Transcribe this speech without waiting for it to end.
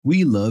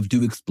We love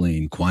to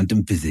explain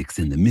quantum physics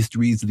and the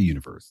mysteries of the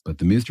universe, but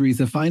the mysteries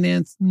of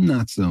finance,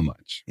 not so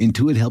much.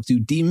 Intuit helps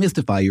you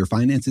demystify your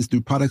finances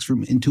through products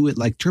from Intuit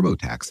like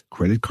TurboTax,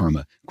 Credit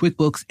Karma,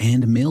 QuickBooks,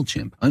 and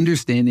MailChimp.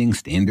 Understanding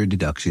standard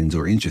deductions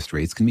or interest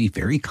rates can be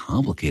very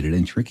complicated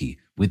and tricky,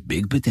 with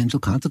big potential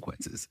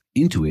consequences.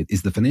 Intuit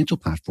is the financial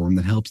platform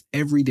that helps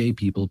everyday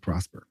people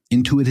prosper.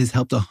 Intuit has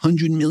helped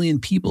 100 million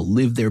people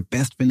live their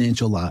best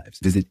financial lives.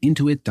 Visit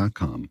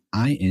Intuit.com,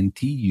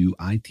 INTUIT.com,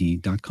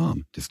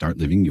 to start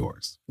living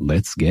yours.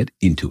 Let's get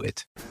into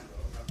it.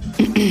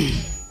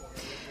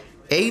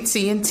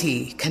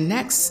 AT&T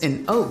connects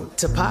an ode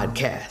to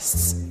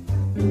podcasts.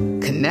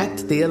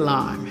 Connect the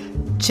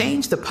alarm.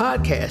 Change the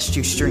podcast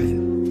you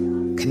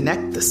stream.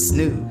 Connect the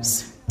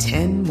snooze.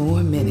 10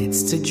 more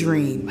minutes to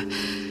dream.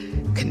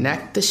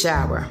 Connect the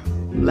shower.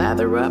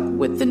 Lather up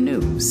with the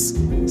news.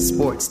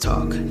 Sports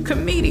talk,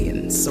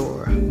 comedians,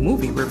 or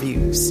movie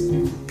reviews.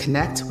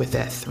 Connect with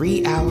that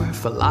 3-hour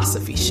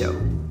philosophy show.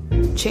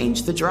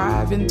 Change the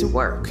drive into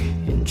work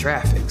in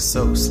traffic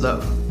so slow.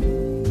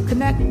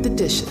 Connect the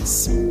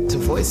dishes to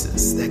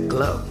voices that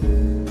glow.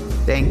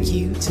 Thank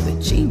you to the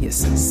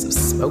geniuses of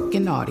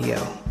spoken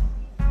audio.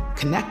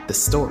 Connect the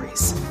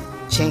stories.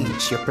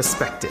 Change your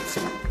perspective.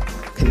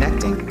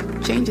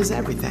 Connecting changes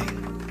everything.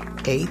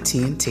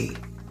 AT&T.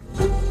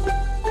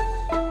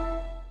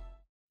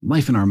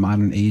 Life in our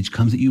modern age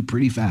comes at you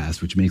pretty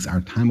fast, which makes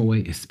our time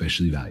away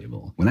especially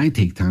valuable. When I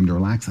take time to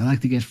relax, I like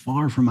to get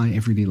far from my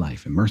everyday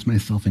life, immerse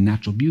myself in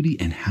natural beauty,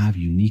 and have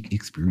unique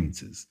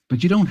experiences.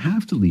 But you don't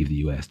have to leave the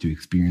U.S. to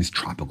experience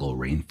tropical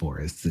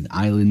rainforests and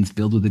islands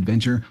filled with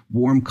adventure,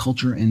 warm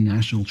culture, and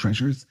national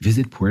treasures.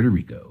 Visit Puerto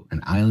Rico,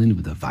 an island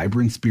with a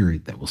vibrant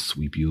spirit that will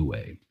sweep you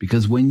away.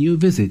 Because when you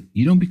visit,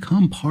 you don't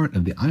become part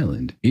of the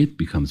island, it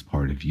becomes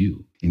part of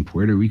you. In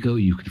Puerto Rico,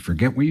 you can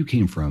forget where you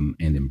came from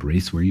and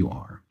embrace where you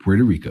are.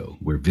 Puerto Rico,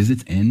 where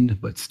visits end,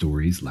 but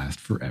stories last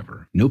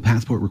forever. No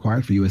passport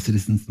required for U.S.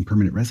 citizens and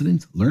permanent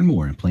residents. Learn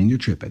more and plan your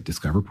trip at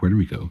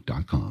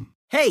discoverpuertorico.com.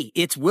 Hey,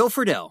 it's Will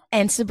Friedle.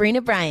 And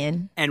Sabrina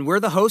Bryan. And we're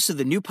the hosts of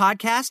the new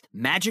podcast,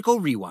 Magical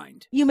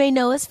Rewind. You may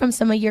know us from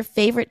some of your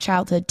favorite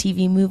childhood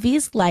TV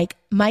movies like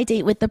My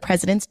Date with the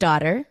President's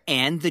Daughter.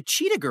 And the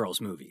Cheetah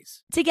Girls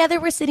movies. Together,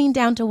 we're sitting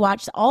down to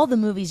watch all the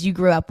movies you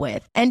grew up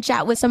with and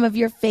chat with some of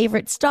your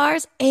favorite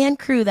stars and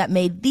crew that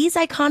made these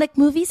iconic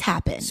movies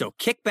happen. So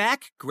kick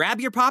back, grab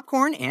your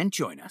popcorn, and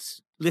join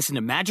us. Listen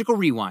to Magical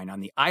Rewind on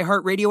the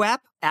iHeartRadio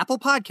app, Apple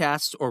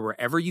Podcasts, or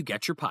wherever you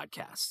get your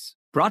podcasts.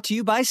 Brought to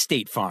you by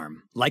State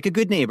Farm. Like a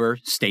good neighbor,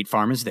 State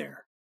Farm is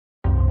there.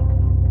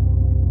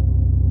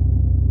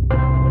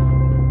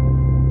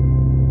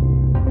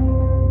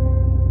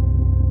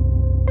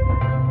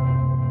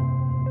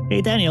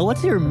 Hey, Daniel,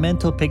 what's your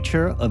mental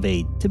picture of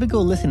a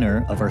typical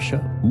listener of our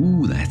show?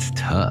 Ooh, that's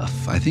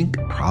tough. I think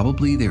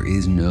probably there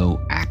is no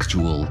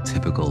actual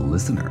typical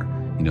listener.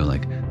 You know,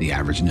 like the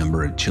average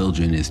number of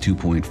children is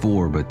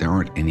 2.4, but there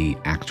aren't any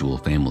actual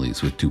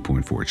families with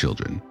 2.4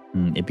 children.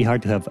 It'd be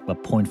hard to have a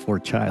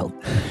 0.4 child.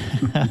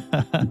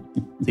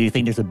 Do you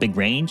think there's a big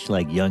range,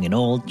 like young and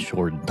old,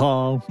 short and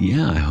tall?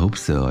 Yeah, I hope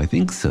so. I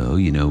think so.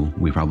 You know,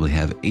 we probably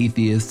have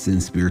atheists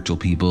and spiritual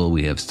people.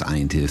 We have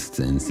scientists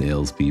and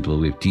salespeople.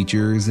 We have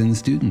teachers and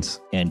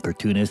students. And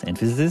cartoonists and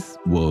physicists?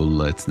 Whoa,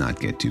 let's not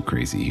get too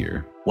crazy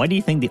here. Why do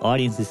you think the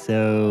audience is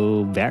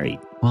so varied?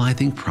 Well, I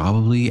think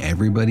probably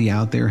everybody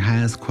out there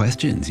has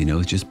questions. You know,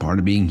 it's just part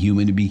of being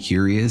human to be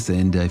curious.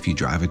 And if you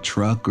drive a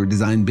truck or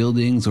design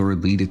buildings or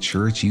lead a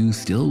church, you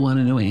still want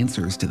to know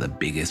answers to the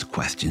biggest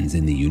questions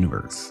in the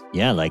universe.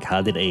 Yeah, like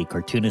how did a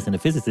cartoonist and a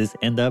physicist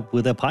end up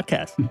with a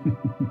podcast?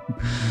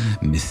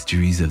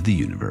 Mysteries of the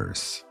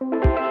universe.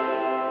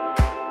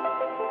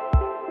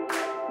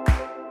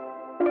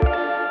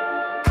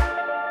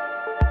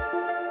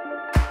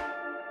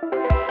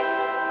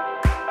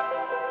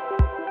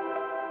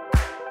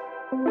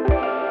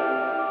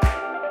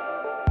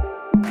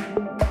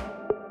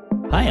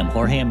 Hi, I'm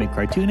Jorge. I'm a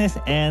cartoonist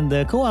and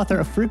the co-author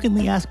of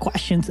Frequently Asked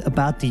Questions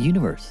About the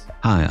Universe.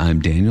 Hi, I'm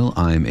Daniel.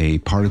 I'm a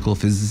particle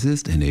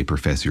physicist and a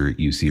professor at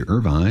UC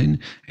Irvine,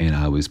 and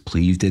I was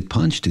pleased at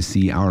Punch to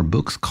see our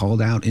books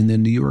called out in the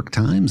New York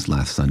Times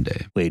last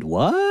Sunday. Wait,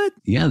 what?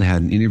 Yeah, they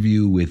had an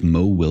interview with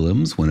Mo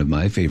Willems, one of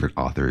my favorite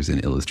authors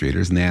and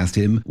illustrators, and they asked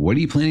him, what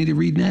are you planning to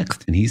read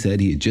next? And he said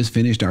he had just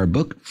finished our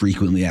book,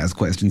 Frequently Asked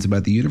Questions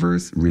About the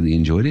Universe, really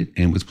enjoyed it,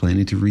 and was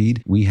planning to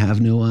read We Have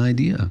No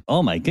Idea.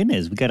 Oh my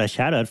goodness, we got a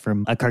shout out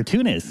from a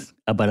cartoonist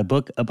about a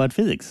book about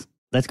physics.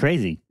 That's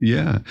crazy.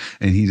 Yeah.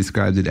 And he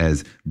described it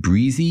as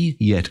breezy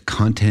yet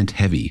content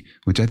heavy,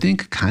 which I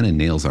think kind of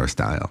nails our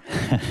style.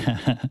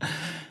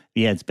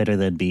 Yeah, it's better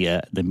than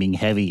being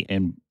heavy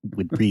and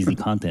with breezy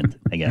content,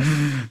 I guess.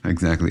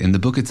 Exactly. And the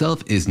book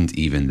itself isn't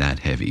even that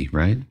heavy,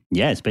 right?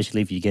 Yeah,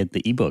 especially if you get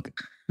the ebook.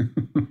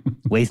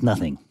 Weighs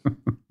nothing.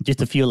 Just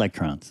a few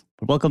electrons.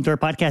 But welcome to our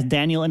podcast,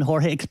 Daniel and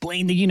Jorge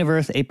Explain the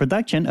Universe, a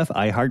production of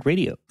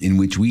iHeartRadio. In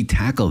which we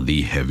tackle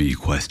the heavy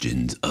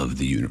questions of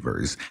the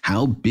universe.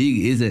 How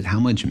big is it? How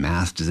much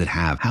mass does it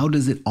have? How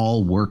does it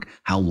all work?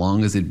 How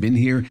long has it been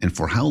here? And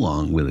for how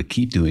long will it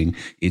keep doing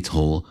its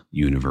whole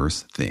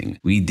universe thing?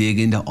 We dig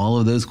into all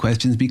of those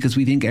questions because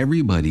we think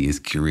everybody is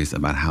curious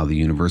about how the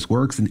universe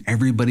works, and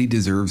everybody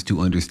deserves to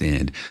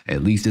understand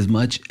at least as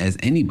much as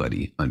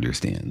anybody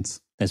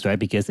understands. That's right,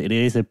 because it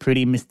is a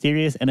pretty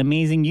mysterious and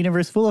amazing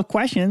universe full of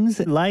questions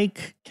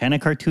like, can a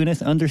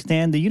cartoonist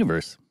understand the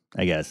universe,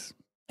 I guess?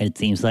 And it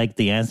seems like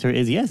the answer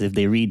is yes, if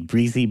they read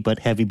breezy but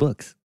heavy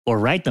books. Or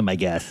write them, I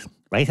guess.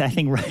 Right? I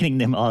think writing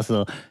them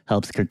also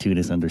helps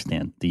cartoonists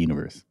understand the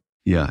universe.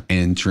 Yeah,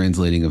 and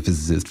translating a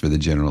physicist for the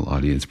general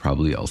audience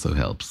probably also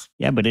helps.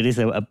 Yeah, but it is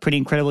a pretty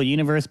incredible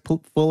universe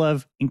full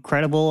of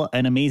incredible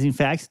and amazing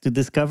facts to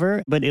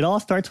discover. But it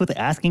all starts with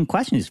asking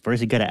questions.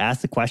 First, you got to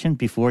ask the question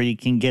before you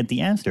can get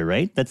the answer,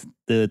 right? That's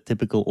the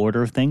typical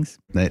order of things.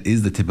 That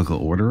is the typical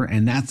order,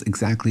 and that's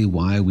exactly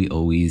why we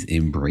always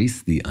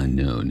embrace the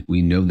unknown.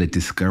 We know that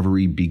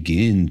discovery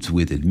begins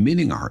with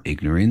admitting our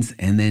ignorance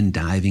and then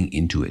diving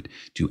into it,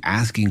 to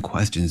asking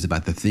questions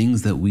about the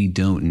things that we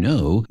don't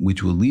know,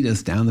 which will lead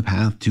us down the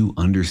path to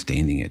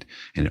understanding it.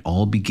 And it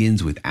all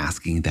begins with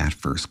asking that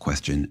first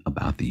question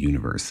about the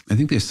universe. I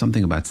think there's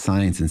something about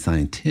science and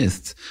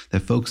scientists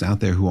that folks out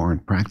there who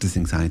aren't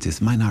practicing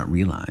scientists might not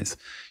realize.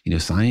 You know,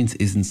 science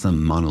isn't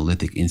some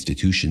monolithic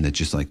institution that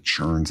just like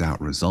churns out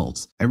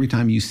results. Every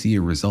time you see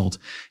a result,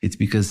 it's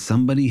because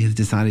somebody has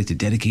decided to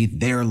dedicate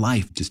their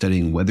life to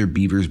studying whether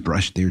beavers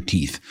brush their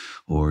teeth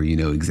or, you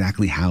know,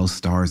 exactly how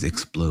stars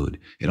explode.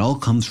 It all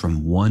comes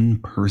from one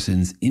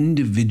person's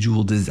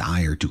individual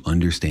desire to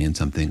understand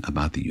something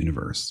about the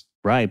universe.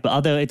 Right. But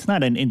although it's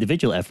not an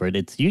individual effort,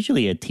 it's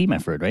usually a team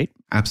effort, right?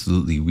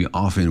 Absolutely. We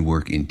often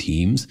work in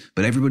teams,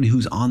 but everybody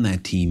who's on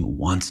that team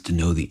wants to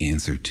know the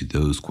answer to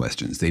those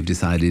questions. They've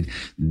decided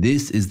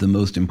this is the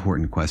most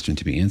important question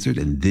to be answered,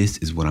 and this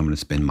is what I'm going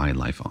to spend my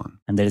life on.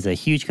 And there's a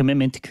huge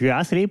commitment to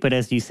curiosity. But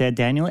as you said,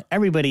 Daniel,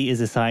 everybody is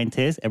a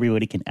scientist.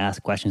 Everybody can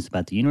ask questions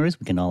about the universe.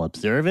 We can all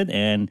observe it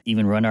and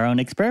even run our own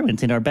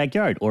experiments in our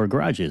backyard or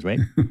garages, right?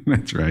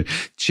 That's right.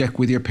 Check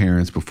with your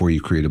parents before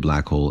you create a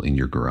black hole in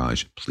your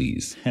garage,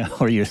 please.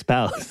 Or your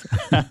spouse.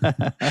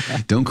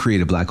 Don't create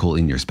a black hole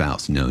in your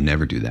spouse. No,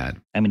 never do that.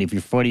 I mean, if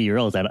you're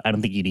 40-year-olds, I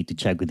don't think you need to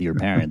check with your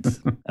parents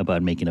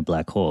about making a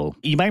black hole.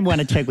 You might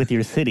want to check with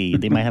your city.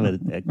 They might have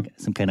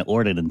some kind of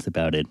ordinance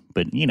about it.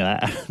 But, you know,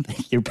 I don't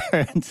think your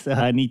parents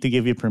need to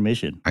give you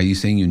permission. Are you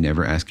saying you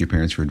never ask your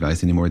parents for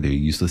advice anymore? They're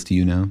useless to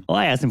you now? Well,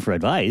 I ask them for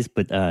advice,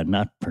 but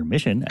not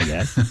permission, I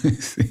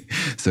guess.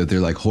 So they're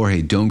like,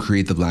 Jorge, don't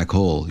create the black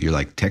hole. You're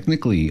like,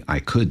 technically, I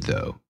could,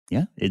 though.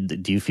 Yeah.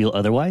 Do you feel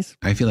otherwise?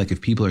 I feel like if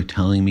people are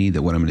telling me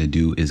that what I'm going to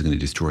do is going to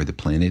destroy the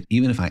planet,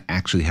 even if I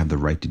actually have the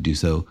right to do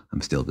so,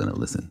 I'm still going to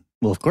listen.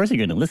 Well, of course you're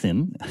going to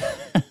listen.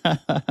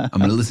 I'm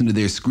going to listen to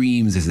their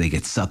screams as they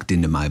get sucked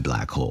into my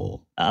black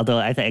hole. Although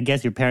I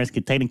guess your parents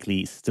could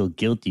technically still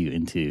guilt you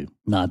into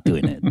not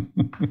doing it.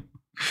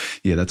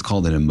 Yeah, that's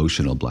called an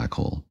emotional black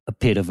hole. A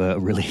bit of a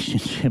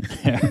relationship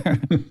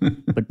there.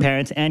 But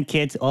parents and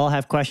kids all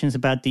have questions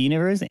about the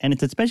universe. And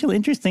it's especially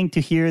interesting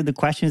to hear the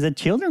questions that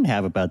children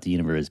have about the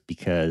universe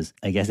because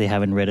I guess they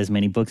haven't read as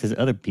many books as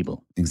other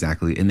people.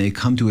 Exactly. And they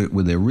come to it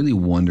with a really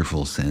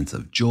wonderful sense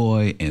of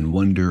joy and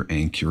wonder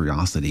and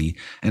curiosity,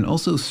 and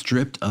also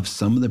stripped of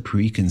some of the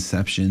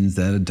preconceptions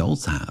that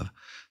adults have.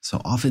 So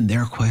often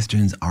their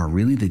questions are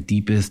really the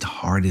deepest,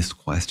 hardest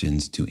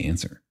questions to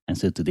answer. And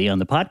so today on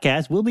the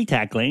podcast, we'll be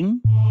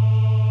tackling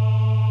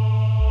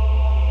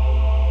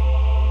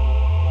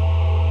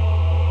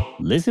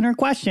listener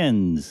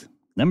questions,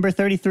 number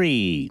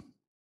 33,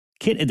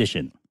 Kid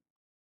Edition.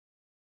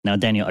 Now,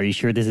 Daniel, are you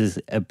sure this is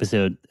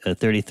episode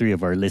 33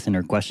 of our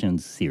listener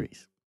questions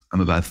series? I'm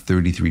about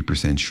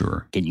 33%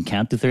 sure. Can you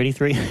count to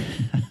 33? Do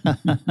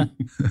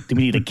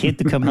we need a kid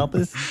to come help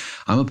us?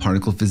 I'm a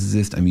particle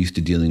physicist. I'm used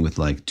to dealing with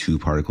like 2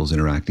 particles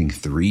interacting,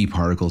 3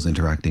 particles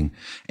interacting.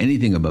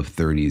 Anything above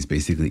 30 is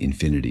basically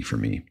infinity for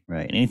me.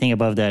 Right. Anything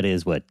above that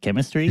is what?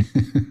 Chemistry?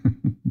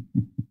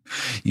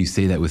 You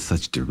say that with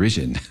such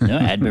derision. No,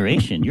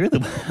 admiration. You're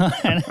the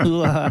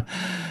one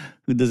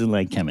who doesn't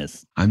like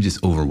chemists. I'm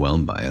just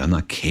overwhelmed by it. I'm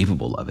not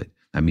capable of it.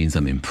 That means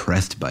I'm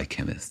impressed by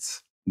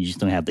chemists. You just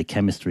don't have the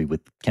chemistry with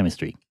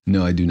chemistry.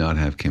 No, I do not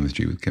have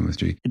chemistry with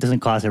chemistry. It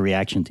doesn't cause a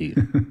reaction to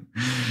you.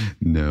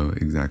 No,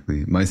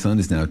 exactly. My son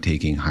is now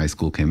taking high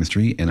school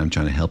chemistry, and I'm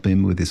trying to help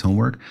him with his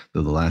homework,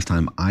 though the last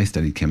time I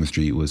studied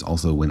chemistry was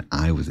also when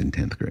I was in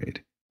 10th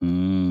grade.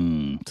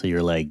 So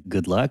you're like,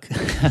 good luck?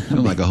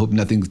 I'm like, I hope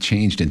nothing's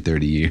changed in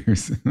 30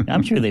 years.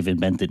 I'm sure they've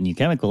invented new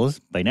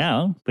chemicals by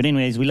now. But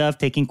anyways, we love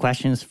taking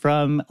questions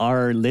from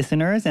our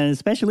listeners and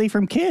especially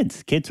from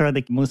kids. Kids are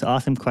the most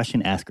awesome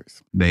question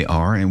askers. They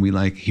are, and we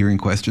like hearing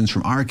questions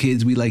from our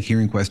kids. We like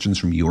hearing questions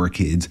from your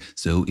kids.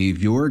 So if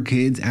your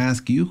kids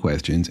ask you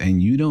questions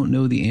and you don't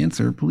know the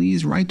answer,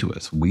 please write to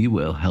us. We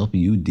will help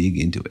you dig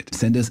into it.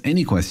 Send us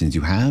any questions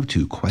you have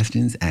to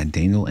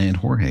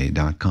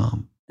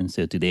questions@danielandjorge.com. And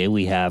so today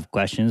we have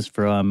questions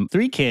from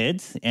 3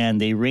 kids,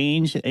 and they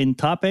range in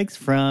topics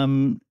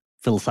from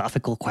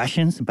philosophical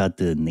questions about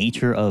the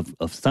nature of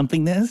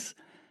somethingness,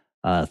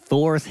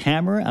 Thor's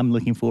hammer. I'm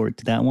looking forward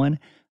to that one.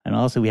 And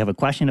also we have a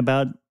question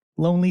about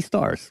lonely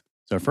stars.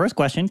 So our first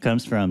question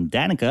comes from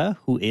Danica,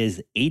 who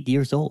is 8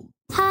 years old.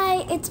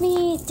 Hi, it's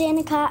me,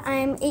 Danica.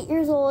 I'm 8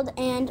 years old,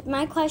 and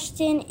my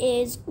question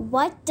is,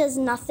 what does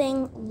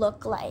nothing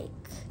look like?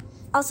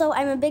 Also,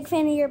 I'm a big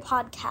fan of your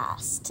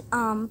podcast.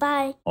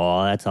 Bye.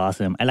 Oh, that's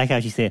awesome. I like how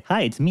she said,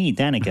 hi, it's me,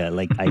 Danica.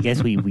 Like, I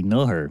guess we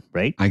know her,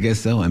 right? I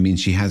guess so. I mean,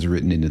 she has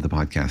written into the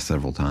podcast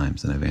several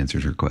times and I've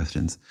answered her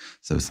questions.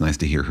 So it's nice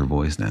to hear her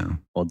voice now.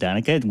 Well,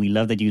 Danica, we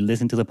love that you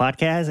listen to the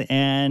podcast,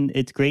 and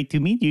it's great to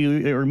meet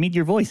you, or meet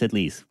your voice at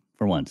least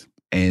for once.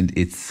 And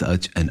it's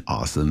such an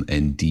awesome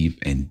and deep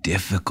and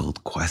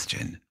difficult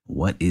question.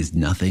 What is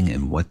nothing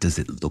and what does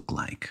it look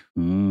like?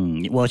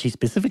 Well, she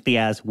specifically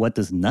asked, what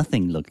does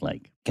nothing look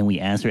like? Can we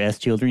answer as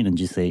children and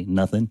just say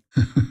nothing?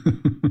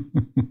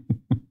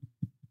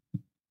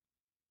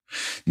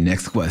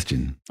 Next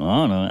question.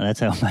 Oh, no, that's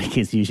how my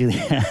kids usually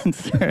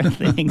answer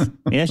things.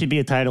 Maybe that should be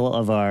a title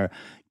of our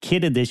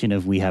kid edition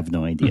of We Have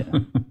No Idea.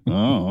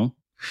 Oh.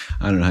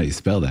 I don't know how you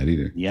spell that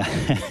either. Yeah,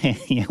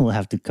 yeah, we'll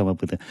have to come up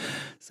with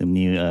some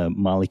new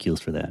molecules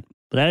for that.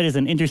 But that is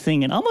an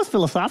interesting and almost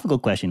philosophical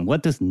question.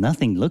 What does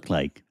nothing look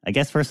like? I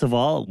guess, first of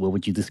all, what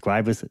would you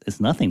describe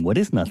as nothing? What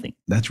is nothing?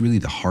 That's really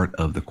the heart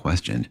of the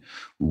question.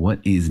 What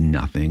is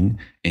nothing?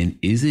 And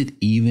is it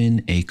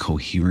even a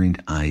coherent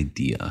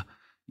idea?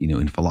 You know,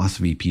 in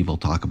philosophy, people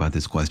talk about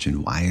this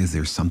question, why is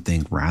there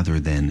something rather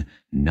than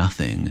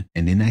nothing?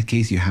 And in that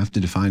case, you have to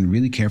define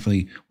really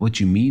carefully what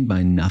you mean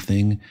by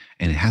nothing.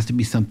 And it has to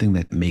be something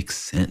that makes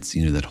sense,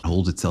 you know, that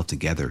holds itself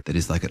together, that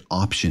is like an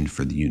option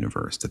for the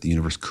universe, that the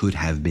universe could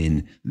have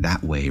been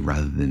that way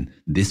rather than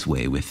this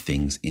way with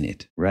things in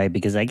it. Right,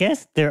 because I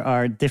guess there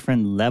are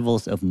different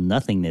levels of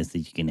nothingness that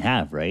you can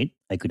have, right?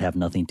 I could have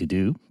nothing to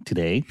do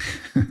today,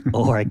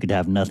 or I could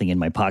have nothing in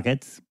my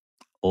pockets.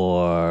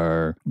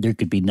 Or there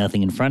could be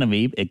nothing in front of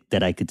me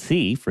that I could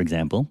see, for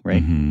example,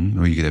 right?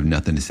 Mm-hmm. Or you could have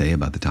nothing to say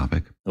about the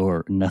topic.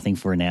 Or nothing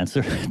for an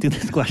answer to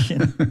this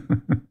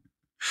question.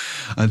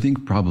 I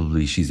think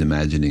probably she's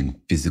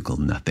imagining physical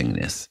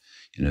nothingness.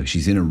 You know,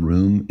 she's in a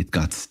room, it's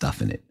got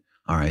stuff in it.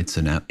 All right,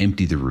 so now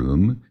empty the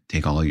room,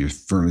 take all your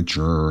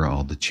furniture,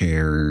 all the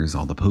chairs,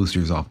 all the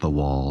posters off the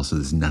wall, so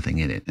there's nothing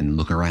in it, and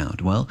look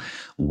around. Well,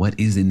 what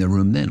is in the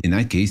room then? In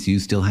that case, you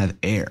still have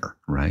air,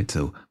 right?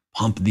 So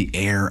pump the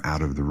air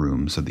out of the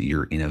room so that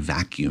you're in a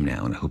vacuum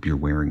now, and I hope you're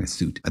wearing a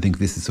suit. I think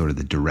this is sort of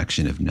the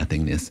direction of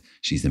nothingness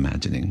she's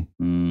imagining.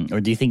 Or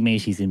do you think maybe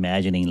she's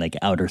imagining like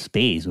outer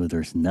space where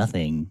there's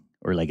nothing,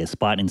 or like a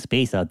spot in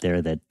space out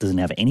there that doesn't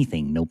have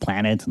anything, no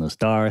planets, no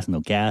stars, no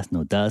gas,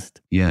 no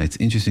dust? Yeah, it's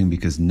interesting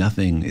because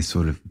nothing is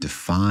sort of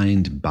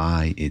defined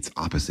by its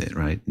opposite,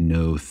 right?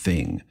 No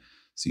thing.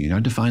 So you're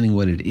not defining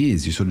what it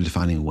is, you're sort of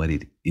defining what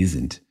it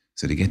isn't.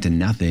 So to get to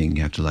nothing,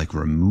 you have to like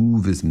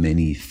remove as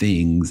many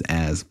things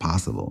as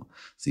possible.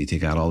 So you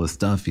take out all the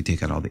stuff, you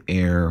take out all the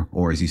air,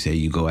 or as you say,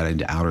 you go out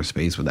into outer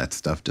space where that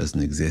stuff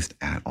doesn't exist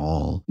at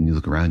all, and you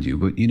look around you.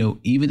 But you know,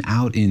 even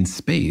out in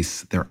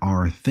space, there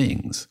are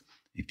things.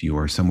 If you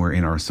are somewhere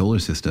in our solar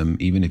system,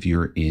 even if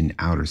you're in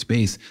outer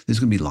space, there's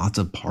going to be lots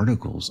of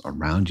particles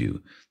around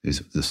you. There's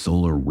the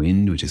solar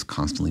wind, which is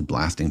constantly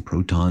blasting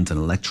protons and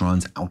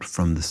electrons out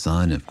from the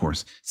sun. And of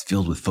course, it's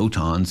filled with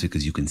photons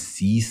because you can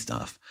see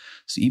stuff.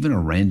 So even a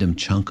random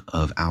chunk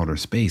of outer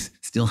space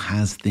still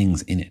has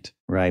things in it.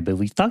 Right, but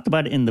we've talked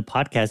about it in the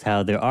podcast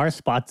how there are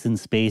spots in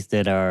space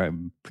that are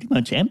pretty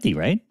much empty,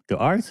 right? There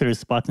are sort of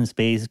spots in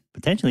space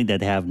potentially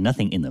that have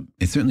nothing in them.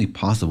 It's certainly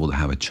possible to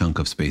have a chunk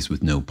of space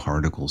with no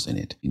particles in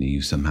it. You know,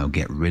 you somehow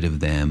get rid of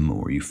them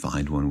or you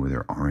find one where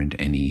there aren't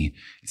any.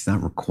 It's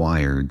not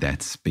required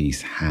that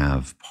space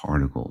have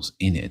particles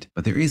in it,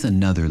 but there is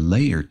another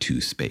layer to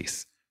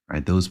space.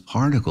 Right? Those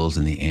particles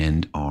in the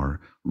end are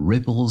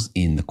ripples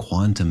in the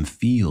quantum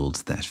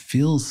fields that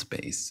fill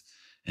space.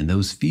 And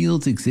those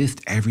fields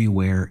exist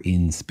everywhere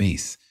in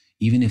space.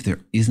 Even if there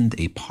isn't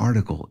a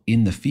particle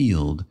in the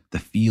field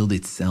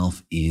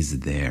itself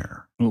is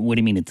there. What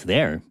do you mean it's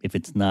there? If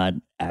it's not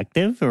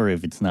active or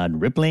if it's not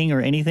rippling or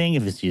anything,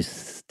 if it's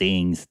just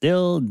staying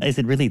still, is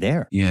it really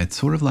there? Yeah, it's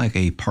sort of like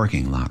a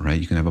parking lot,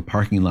 right? You can have a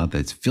parking lot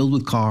that's filled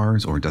with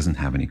cars or doesn't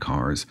have any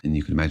cars. And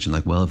you can imagine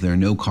like, well, if there are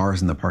no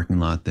cars in the parking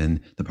lot,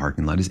 then the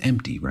parking lot is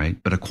empty, right?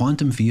 But a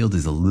quantum field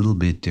is a little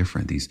bit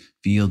different. These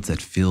fields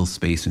that fill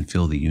space and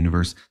fill the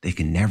universe, they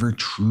can never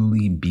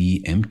truly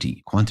be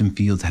empty. Quantum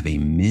fields have a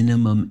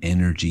minimum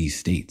energy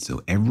state.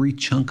 So every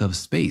chunk of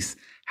space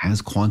has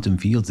quantum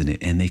fields in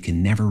it, and they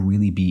can never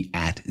really be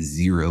at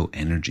zero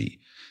energy.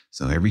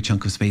 So every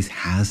chunk of space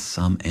has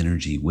some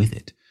energy with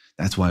it.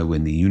 That's why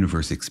when the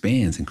universe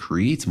expands and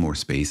creates more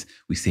space,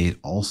 we say it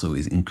also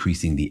is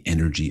increasing the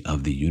energy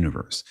of the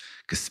universe,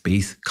 because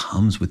space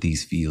comes with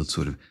these fields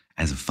sort of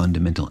as a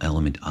fundamental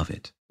element of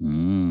it.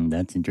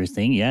 That's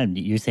interesting. Yeah,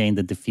 you're saying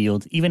that the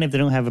fields, even if they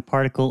don't have a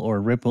particle or a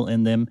ripple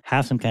in them,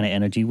 have some kind of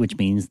energy, which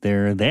means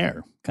they're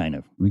there, kind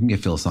of. We can get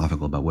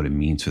philosophical about what it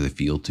means for the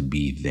field to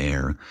be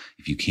there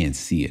if you can't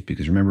see it.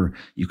 Because remember,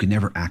 you can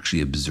never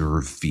actually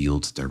observe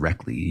fields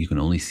directly. You can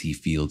only see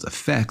fields'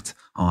 effect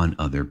on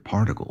other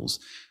particles.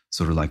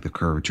 Sort of like the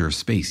curvature of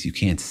space. You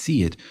can't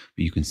see it,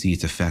 but you can see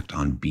its effect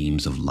on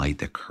beams of light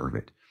that curve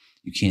it.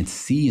 You can't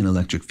see an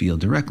electric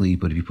field directly,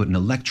 but if you put an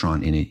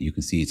electron in it, you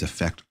can see its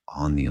effect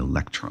on the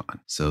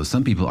electron. So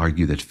some people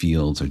argue that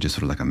fields are just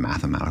sort of like a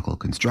mathematical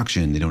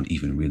construction. They don't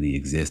even really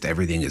exist.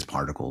 Everything is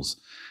particles.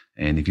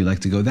 And if you like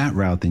to go that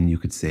route, then you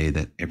could say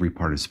that every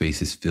part of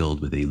space is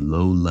filled with a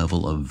low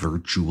level of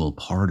virtual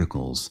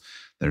particles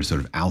that are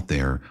sort of out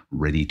there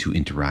ready to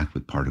interact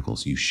with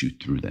particles you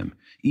shoot through them.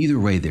 Either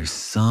way, there's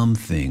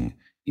something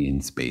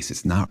in space.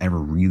 It's not ever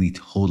really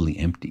totally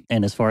empty.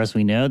 And as far as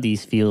we know,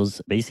 these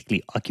fields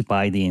basically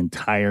occupy the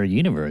entire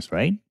universe,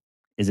 right?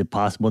 Is it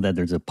possible that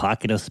there's a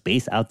pocket of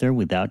space out there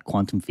without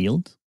quantum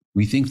fields?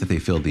 We think that they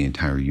fill the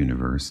entire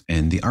universe,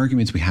 and the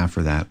arguments we have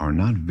for that are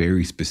not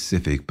very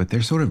specific, but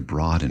they're sort of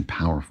broad and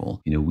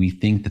powerful. We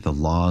think that the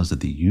laws of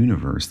the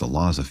universe, the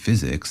laws of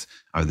physics,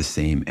 are the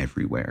same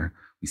everywhere.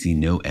 We see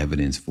no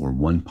evidence for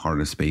one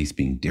part of space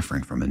being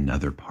different from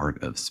another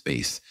part of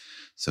space.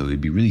 So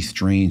it'd be really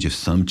strange if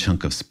some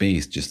chunk of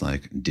space just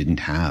like didn't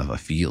have a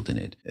field in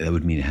it. That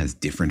would mean it has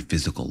different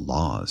physical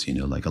laws,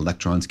 like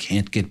electrons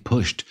can't get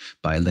pushed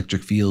by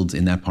electric fields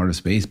in that part of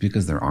space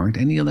because there aren't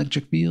any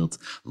electric fields.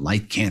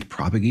 Light can't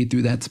propagate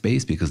through that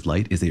space because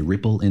light is a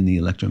ripple in the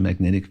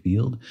electromagnetic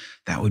field.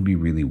 That would be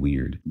really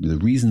weird. The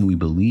reason we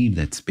believe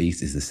that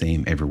space is the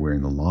same everywhere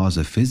and the laws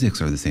of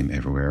physics are the same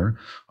everywhere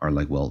are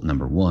like, well,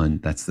 number one,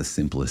 that's the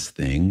simplest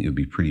thing. It would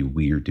be pretty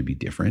weird to be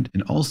different.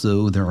 And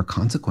also there are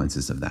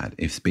consequences of that.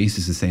 If space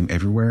is the same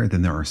everywhere,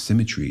 then there are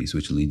symmetries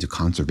which lead to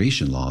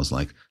conservation laws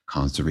like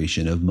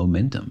conservation of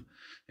momentum.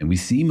 And we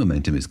see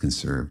momentum is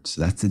conserved.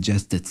 So that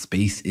suggests that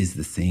space is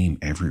the same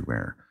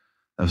everywhere.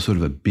 That was sort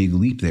of a big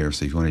leap there.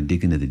 So if you want to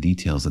dig into the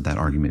details of that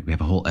argument, we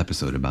have a whole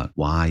episode about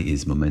why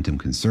is momentum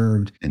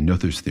conserved and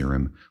Noether's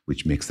theorem,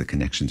 which makes the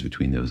connections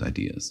between those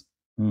ideas.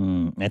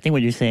 I think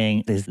what you're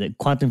saying is that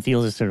quantum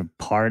fields are sort of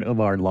part of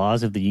our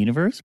laws of the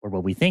universe, or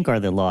what we think are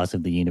the laws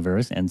of the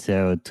universe. And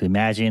so to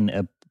imagine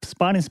a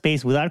spot in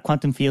space without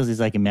quantum fields is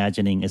like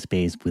imagining a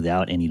space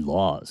without any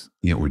laws.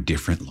 Yeah, or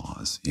different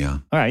laws. Yeah.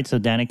 All right. So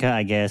Danica,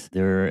 I guess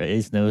there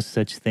is no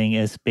such thing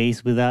as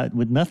space with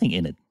nothing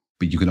in it.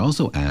 But you can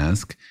also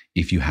ask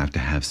if you have to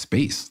have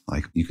space.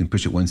 Like you can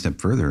push it one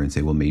step further and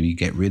say, well, maybe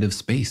get rid of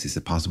space. Is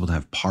it possible to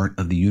have part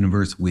of the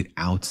universe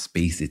without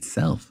space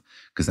itself?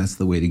 Because that's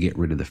the way to get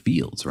rid of the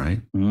fields,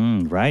 right?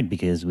 Right,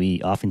 because we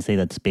often say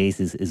that space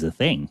is a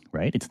thing,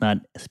 right?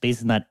 Space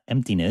is not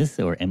emptiness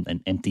or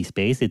an empty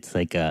space. It's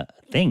like a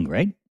thing,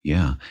 right?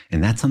 Yeah,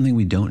 and that's something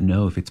we don't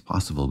know if it's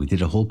possible. We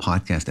did a whole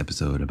podcast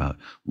episode about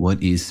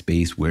what is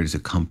space, where does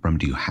it come from?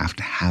 Do you have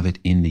to have it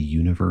in the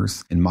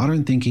universe? And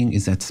modern thinking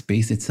is that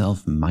space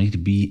itself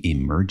might be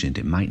emergent.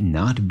 It might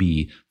not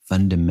be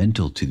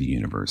fundamental to the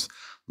universe.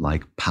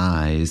 Like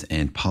pies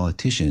and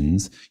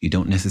politicians, you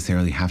don't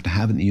necessarily have to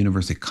have it in the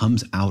universe. It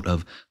comes out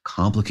of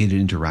complicated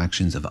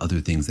interactions of other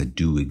things that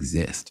do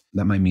exist.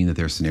 That might mean that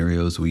there are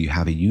scenarios where you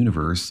have a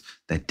universe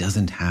that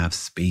doesn't have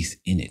space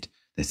in it.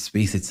 That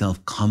space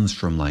itself comes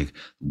from like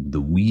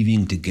the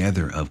weaving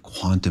together of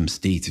quantum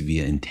states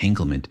via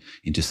entanglement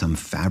into some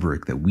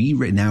fabric that we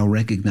now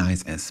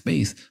recognize as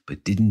space,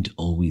 but didn't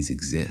always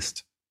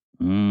exist.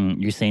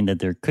 You're saying that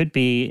there could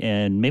be,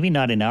 and maybe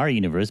not in our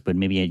universe, but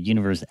maybe a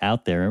universe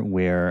out there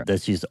where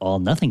that's just all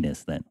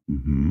nothingness then.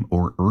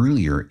 Or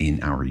earlier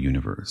in our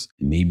universe.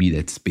 Maybe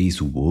that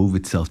space wove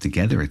itself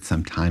together at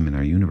some time in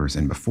our universe.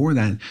 And before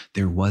that,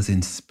 there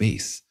wasn't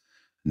space.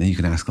 And then you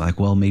can ask like,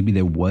 well, maybe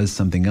there was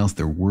something else.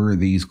 There were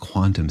these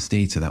quantum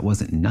states, so that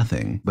wasn't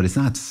nothing. But it's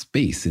not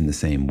space in the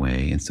same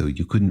way. And so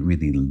you couldn't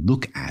really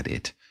look at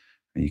it.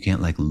 And you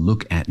can't like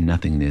look at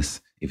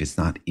nothingness if it's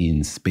not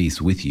in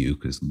space with you,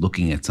 because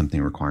looking at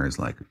something requires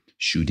like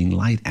shooting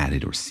light at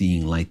it or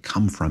seeing light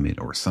come from it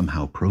or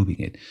somehow probing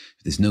it.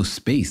 If there's no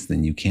space,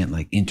 then you can't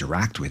like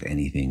interact with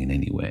anything in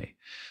any way.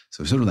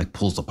 So it sort of like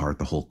pulls apart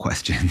the whole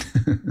question.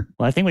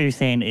 Well, I think what you're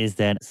saying is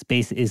that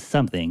space is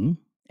something.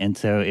 And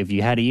so if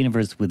you had a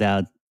universe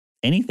without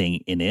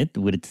anything in it,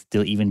 would it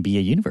still even be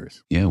a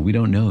universe? Yeah, we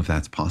don't know if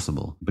that's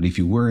possible. But if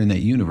you were in that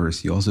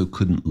universe, you also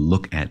couldn't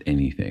look at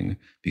anything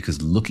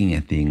because looking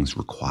at things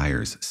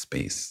requires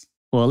space.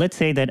 Well, let's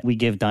say that we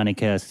give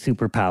Danica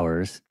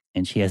superpowers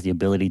and she has the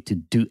ability to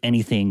do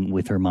anything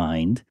with her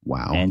mind.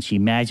 Wow. And she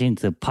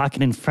imagines a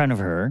pocket in front of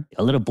her,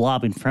 a little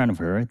blob in front of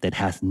her that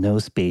has no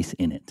space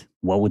in it.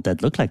 What would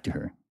that look like to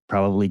her?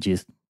 Probably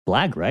just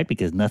black, right?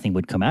 Because nothing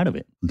would come out of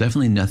it.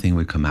 Definitely nothing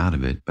would come out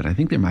of it. But I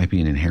think there might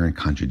be an inherent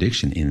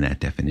contradiction in that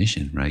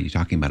definition, right? You're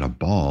talking about a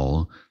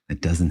ball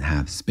that doesn't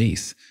have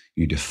space.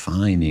 You're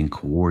defining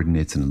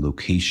coordinates and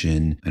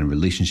location and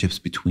relationships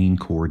between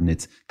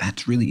coordinates.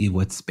 That's really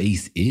what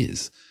space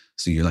is.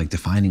 So you're like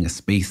defining a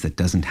space that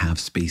doesn't have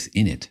space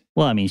in it.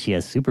 Well, I mean, she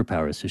has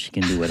superpowers, so she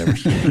can do whatever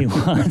she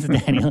wants,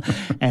 Daniel.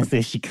 And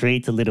so she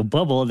creates a little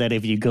bubble that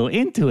if you go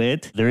into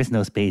it, there is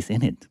no space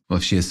in it. Well,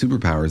 if she has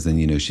superpowers,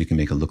 then, she can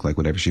make it look like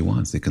whatever she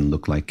wants. It can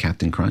look like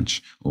Captain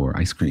Crunch or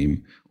ice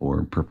cream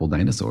or purple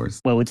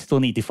dinosaurs. Well, we'd still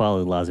need to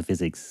follow the laws of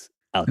physics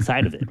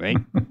outside of it, right?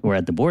 Or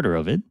at the border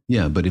of it.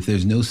 Yeah, but if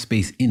there's no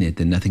space in it,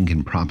 then nothing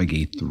can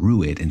propagate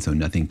through it. And so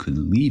nothing could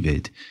leave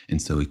it. And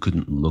so it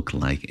couldn't look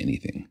like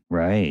anything.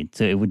 Right.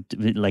 So it would,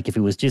 like if it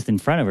was just in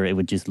front of her, it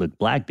would just look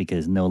black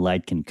because no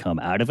light can come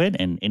out of it.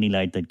 And any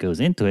light that goes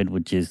into it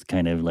would just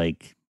kind of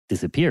like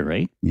disappear,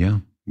 right? Yeah.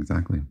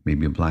 Exactly.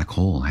 Maybe a black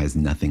hole has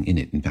nothing in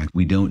it. In fact,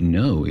 we don't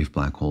know if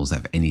black holes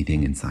have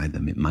anything inside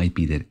them. It might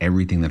be that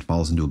everything that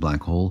falls into a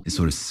black hole is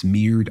sort of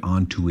smeared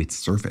onto its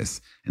surface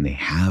and they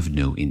have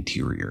no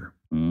interior.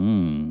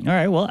 All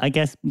right. Well, I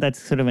guess that's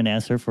sort of an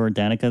answer for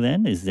Danica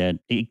then, is that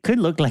it could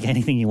look like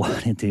anything you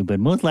wanted to, but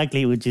most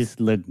likely it would just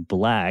look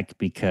black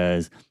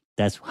because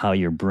that's how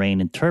your brain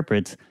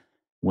interprets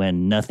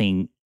when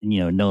nothing,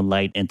 no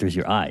light enters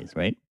your eyes,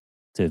 right?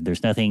 So if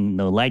there's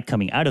no light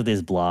coming out of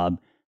this blob,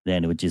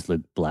 then it would just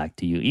look black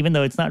to you. Even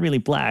though it's not really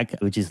black,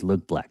 it would just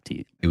look black to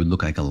you. It would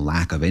look like a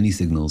lack of any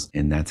signals,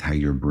 and that's how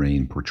your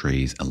brain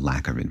portrays a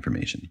lack of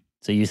information.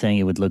 So you're saying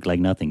it would look like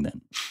nothing then?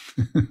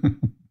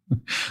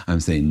 I'm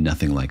saying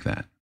nothing like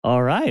that.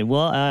 All right.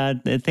 Well,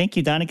 thank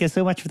you, Danica,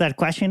 so much for that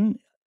question.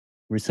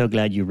 We're so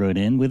glad you wrote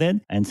in with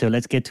it. And so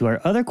let's get to our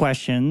other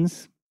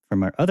questions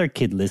from our other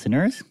kid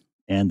listeners.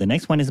 And the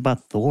next one is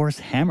about Thor's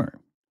hammer,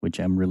 which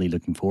I'm really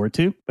looking forward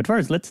to. But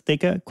first, let's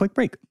take a quick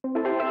break.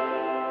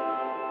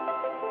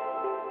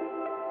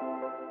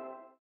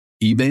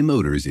 eBay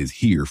Motors is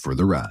here for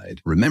the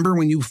ride. Remember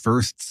when you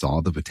first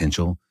saw the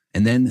potential?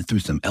 And then through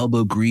some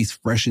elbow grease,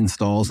 fresh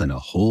installs, and a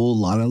whole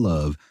lot of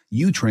love,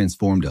 you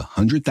transformed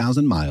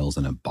 100,000 miles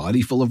and a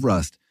body full of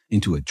rust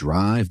into a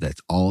drive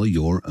that's all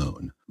your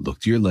own. Look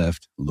to your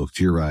left, look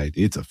to your right.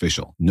 It's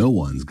official. No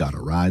one's got a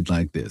ride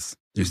like this.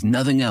 There's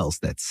nothing else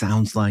that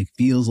sounds like,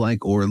 feels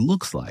like, or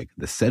looks like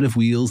the set of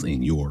wheels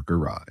in your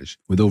garage.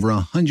 With over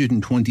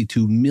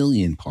 122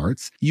 million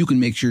parts, you can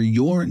make sure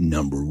your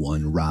number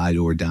one ride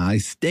or die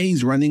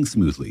stays running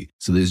smoothly,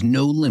 so there's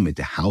no limit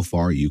to how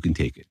far you can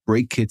take it.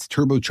 Brake kits,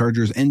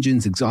 turbochargers,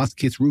 engines, exhaust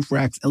kits, roof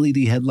racks, LED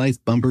headlights,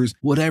 bumpers,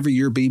 whatever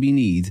your baby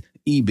needs,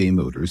 eBay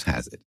Motors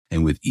has it.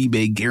 And with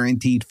eBay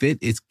Guaranteed Fit,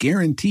 it's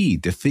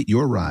guaranteed to fit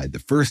your ride the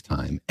first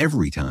time,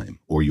 every time,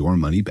 or your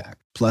money back.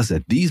 Plus,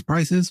 at these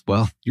prices,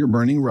 well, you're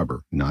burning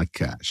rubber, not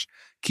cash.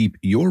 Keep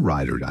your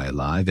ride or die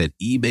alive at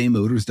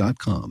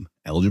ebaymotors.com.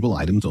 Eligible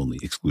items only.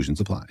 Exclusions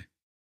apply.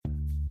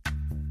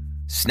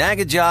 Snag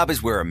a Job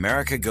is where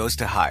America goes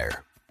to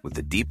hire, with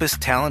the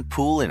deepest talent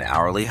pool in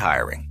hourly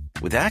hiring.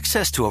 With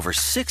access to over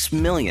 6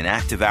 million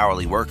active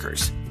hourly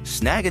workers,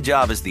 Snag a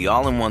Job is the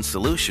all-in-one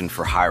solution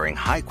for hiring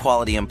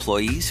high-quality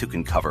employees who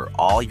can cover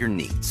all your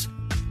needs.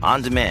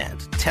 On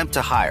demand, temp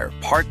to hire,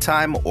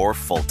 part-time or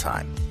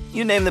full-time.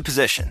 You name the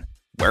position.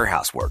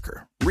 Warehouse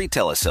worker,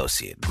 retail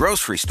associate,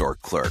 grocery store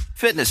clerk,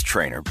 fitness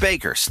trainer,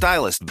 baker,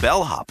 stylist,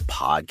 bellhop,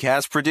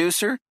 podcast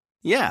producer.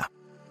 Yeah,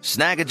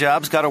 Snag a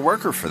Job's got a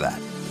worker for that.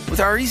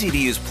 With our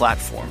easy-to-use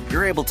platform,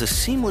 you're able to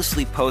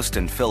seamlessly post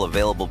and fill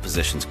available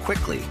positions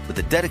quickly with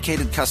a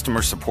dedicated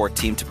customer support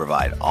team to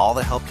provide all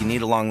the help you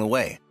need along the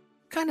way.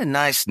 Kind of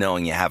nice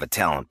knowing you have a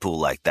talent pool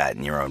like that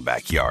in your own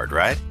backyard,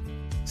 right?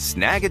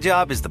 Snag a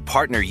Job is the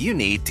partner you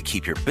need to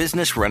keep your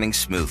business running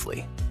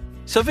smoothly.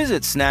 So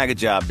visit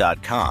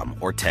snagajob.com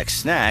or text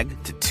snag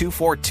to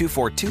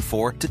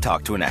 242424 to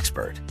talk to an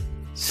expert.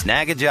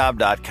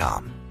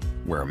 Snagajob.com,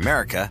 where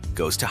America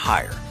goes to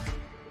hire.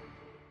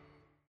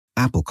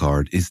 Apple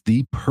Card is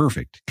the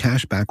perfect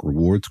cashback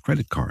rewards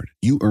credit card.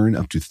 You earn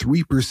up to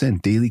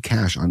 3% daily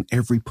cash on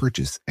every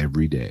purchase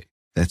every day.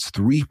 That's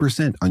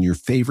 3% on your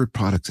favorite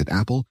products at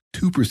Apple,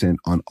 2%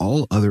 on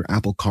all other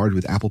Apple Card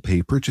with Apple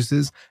Pay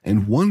purchases,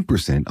 and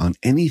 1% on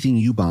anything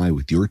you buy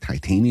with your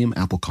titanium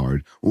Apple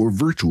Card or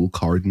virtual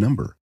card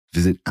number.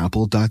 Visit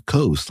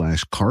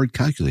apple.co/card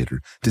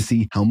calculator to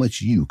see how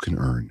much you can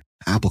earn.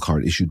 Apple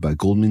Card issued by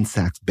Goldman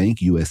Sachs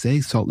Bank USA,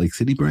 Salt Lake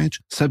City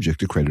branch, subject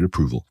to credit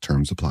approval.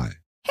 Terms apply.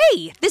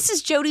 Hey, this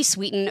is Jody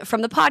Sweeten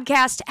from the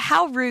podcast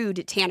How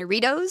Rude,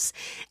 Tanneritos.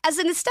 As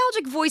a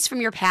nostalgic voice from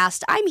your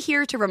past, I'm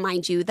here to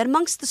remind you that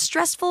amongst the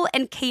stressful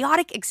and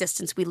chaotic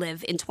existence we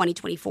live in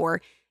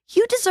 2024,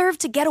 you deserve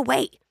to get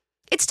away.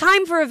 It's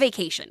time for a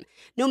vacation,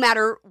 no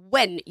matter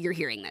when you're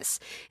hearing this.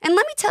 And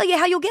let me tell you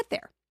how you'll get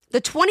there.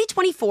 The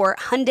 2024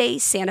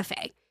 Hyundai Santa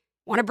Fe.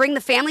 Want to bring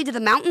the family to the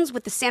mountains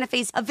with the Santa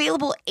Fe's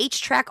available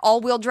H-Track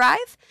all-wheel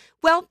drive?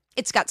 Well,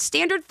 it's got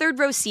standard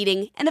third-row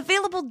seating and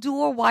available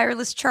dual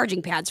wireless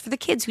charging pads for the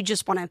kids who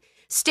just want to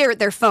stare at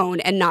their phone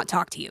and not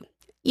talk to you.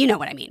 You know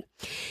what I mean.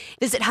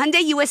 Visit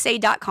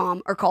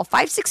HyundaiUSA.com or call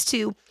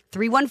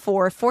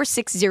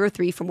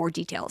 562-314-4603 for more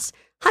details.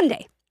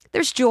 Hyundai,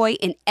 there's joy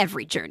in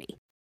every journey.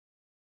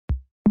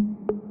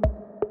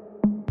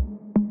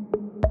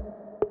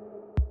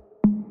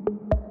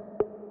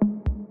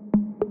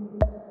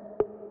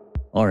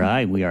 All All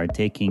right, we are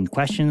taking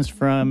questions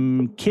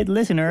from kid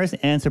listeners,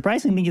 and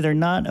surprisingly, they're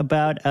not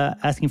about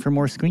asking for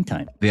more screen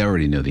time. They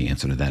already know the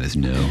answer to that is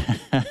no.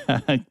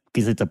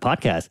 Because it's a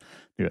podcast.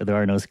 There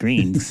are no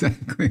screens.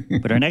 Exactly.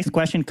 But our next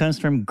question comes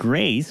from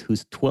Grace,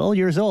 who's 12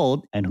 years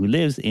old and who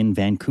lives in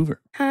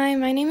Vancouver. Hi,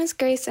 my name is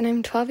Grace, and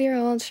I'm 12 years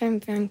old from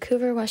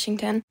Vancouver,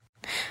 Washington.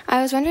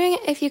 I was wondering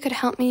if you could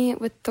help me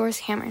with Thor's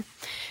hammer.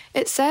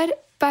 It's said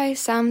by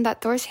some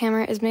that Thor's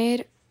hammer is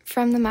made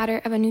from the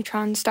matter of a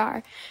neutron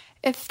star.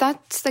 If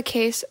that's the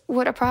case,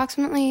 would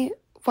approximately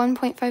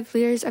 1.5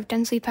 liters of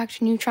densely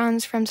packed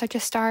neutrons from such a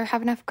star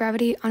have enough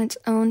gravity on its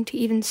own to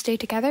even stay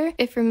together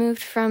if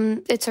removed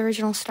from its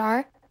original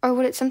star? Or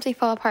would it simply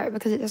fall apart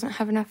because it doesn't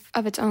have enough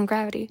of its own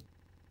gravity?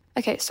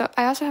 Okay, so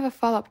I also have a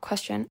follow-up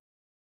question.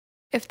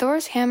 If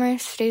Thor's hammer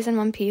stays in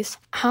one piece,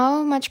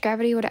 how much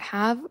gravity would it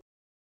have?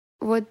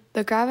 Would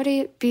the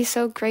gravity be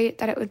so great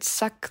that it would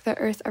suck the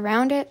Earth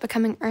around it,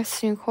 becoming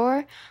Earth's new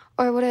core?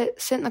 Or would it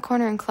sit in the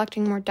corner and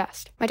collecting more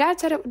dust? My dad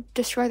said it would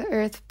destroy the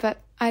Earth,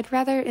 but I'd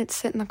rather it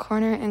sit in the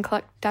corner and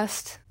collect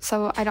dust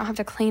so I don't have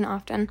to clean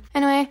often.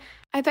 Anyway,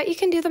 I bet you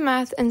can do the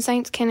math and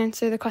science can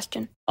answer the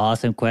question.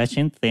 Awesome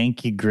question.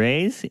 Thank you,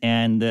 Grace.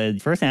 And the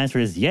first answer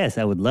is yes,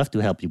 I would love to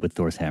help you with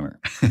Thor's hammer.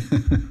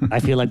 I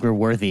feel like we're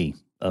worthy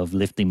of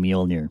lifting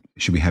Mjolnir.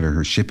 Should we have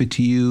her ship it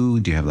to you?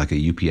 Do you have like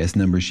a UPS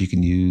number she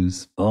can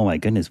use? Oh my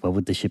goodness, what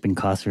would the shipping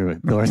cost for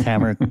Thor's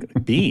hammer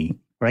be?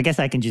 Or I guess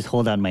I can just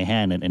hold out my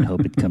hand and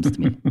hope it comes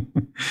to me.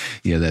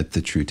 Yeah, that's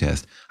the true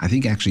test. I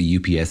think actually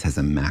UPS has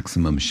a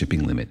maximum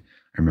shipping limit.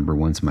 I remember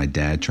once my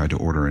dad tried to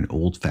order an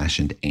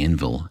old-fashioned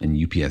anvil and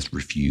UPS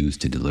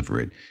refused to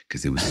deliver it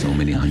because it was so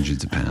many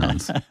hundreds of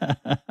pounds.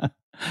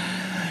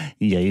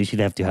 Yeah, you should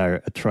have to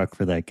hire a truck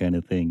for that kind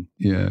of thing.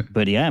 Yeah.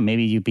 But yeah,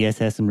 maybe UPS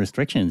has some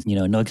restrictions. You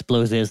know, no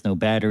explosives, no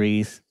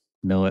batteries,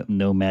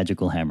 no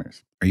magical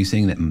hammers. Are you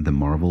saying that the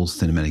Marvel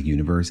Cinematic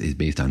Universe is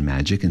based on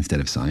magic instead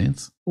of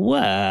science?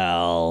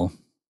 Well,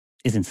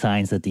 isn't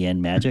science at the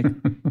end magic?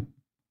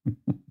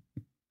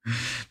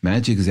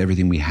 Magic is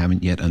everything we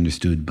haven't yet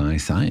understood by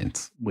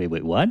science.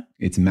 Wait, what?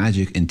 It's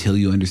magic until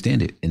you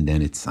understand it, and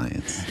then it's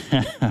science.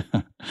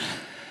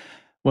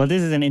 Well,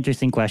 this is an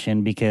interesting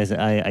question because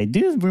I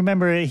do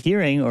remember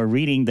hearing or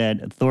reading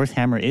that Thor's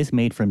hammer is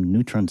made from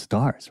neutron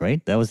stars,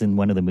 right? That was in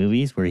one of the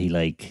movies where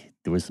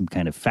there was some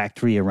kind of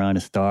factory around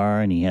a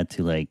star and he had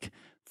to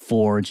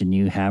forge a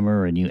new hammer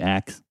or a new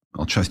axe.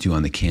 I'll trust you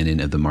on the canon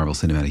of the Marvel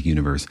Cinematic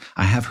Universe.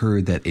 I have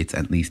heard that it's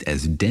at least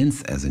as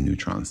dense as a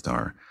neutron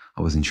star.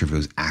 I wasn't sure if it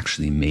was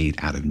actually made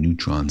out of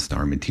neutron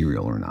star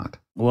material or not.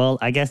 Well,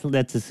 I guess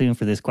let's assume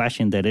for this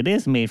question that it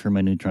is made from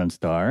a neutron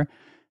star.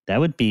 That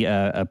would be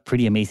a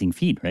pretty amazing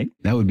feat, right?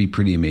 That would be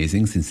pretty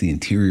amazing since the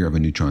interior of a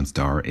neutron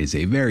star is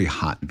a very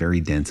hot, very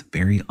dense,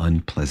 very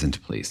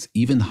unpleasant place,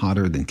 even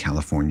hotter than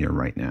California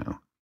right now.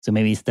 So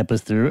maybe step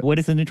us through. What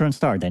is a neutron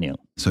star, Daniel?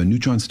 So a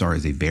neutron star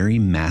is a very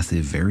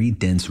massive, very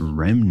dense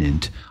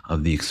remnant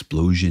of the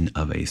explosion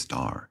of a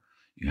star.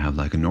 You have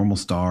like a normal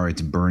star,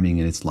 it's burning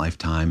in its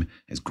lifetime,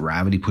 has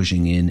gravity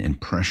pushing in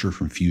and pressure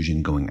from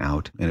fusion going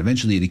out. And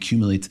eventually it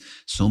accumulates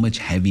so much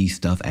heavy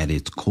stuff at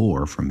its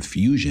core from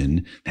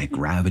fusion that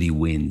gravity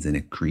wins and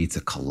it creates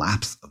a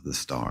collapse of the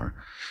star.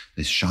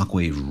 This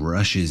shockwave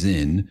rushes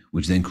in,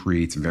 which then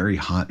creates very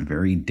hot,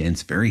 very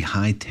dense, very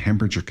high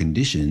temperature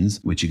conditions,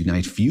 which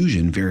ignite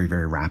fusion very,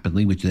 very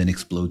rapidly, which then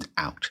explodes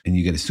out. And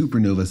you get a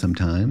supernova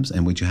sometimes,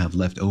 and what you have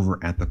left over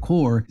at the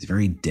core is a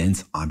very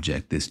dense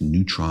object, this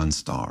neutron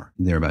star.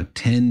 They're about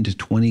 10 to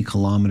 20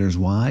 kilometers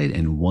wide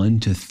and 1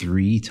 to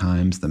 3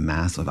 times the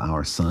mass of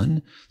our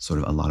sun. Sort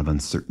of a lot of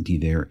uncertainty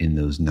there in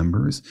those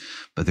numbers,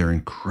 but they're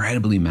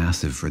incredibly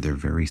massive for their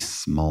very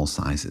small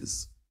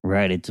sizes.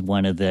 Right. It's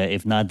one of the,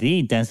 if not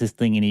the densest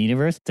thing in the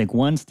universe. It's like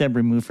one step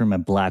removed from a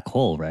black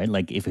hole, right?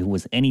 Like if it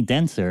was any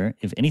denser,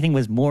 if anything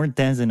was more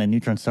dense than a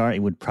neutron star, it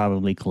would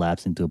probably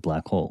collapse into a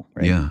black hole,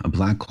 right? Yeah. A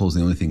black hole is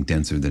the only thing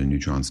denser than a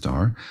neutron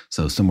star.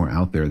 So somewhere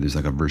out there's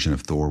like a version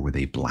of Thor with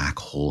a black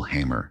hole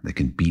hammer that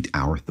can beat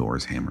our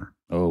Thor's hammer.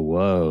 Oh,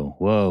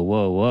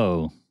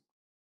 whoa.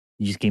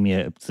 You just gave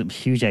me some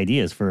huge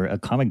ideas for a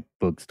comic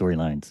book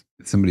storylines.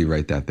 Somebody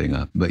write that thing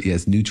up. But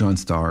yes, neutron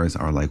stars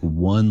are like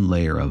one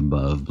layer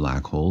above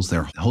black holes.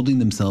 They're holding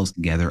themselves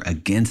together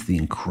against the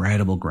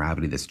incredible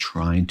gravity that's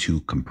trying to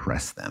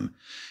compress them.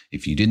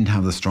 If you didn't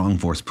have the strong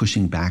force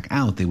pushing back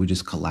out, they would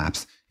just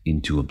collapse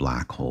into a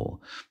black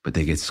hole. But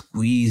they get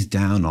squeezed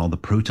down. All the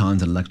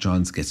protons and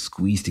electrons get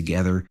squeezed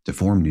together to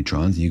form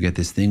neutrons. And you get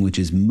this thing which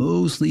is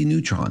mostly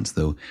neutrons.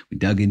 Though we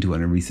dug into it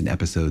in a recent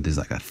episode, there's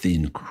like a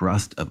thin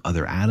crust of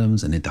other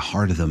atoms. And at the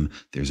heart of them,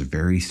 there's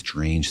very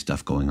strange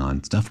stuff going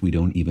on, stuff we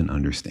don't even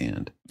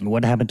understand.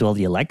 What happened to all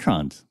the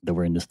electrons that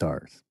were in the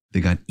stars? They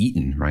got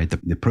eaten, right?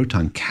 The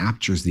proton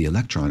captures the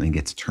electron and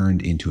gets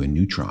turned into a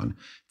neutron.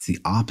 It's the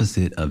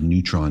opposite of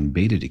neutron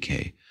beta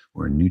decay,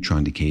 where a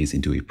neutron decays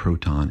into a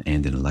proton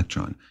and an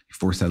electron. You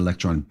force that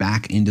electron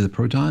back into the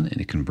proton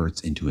and it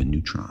converts into a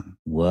neutron.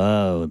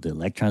 Whoa, the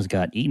electrons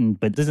got eaten.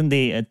 But doesn't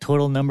the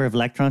total number of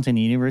electrons in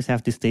the universe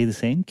have to stay the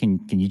same? Can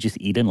you just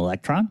eat an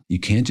electron? You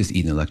can't just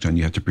eat an electron.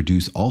 You have to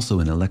produce also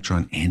an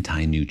electron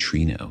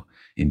antineutrino.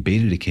 In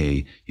beta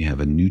decay, you have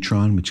a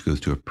neutron, which goes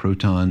to a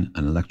proton,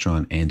 an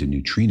electron, and a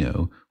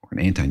neutrino, or an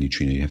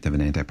antineutrino. You have to have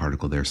an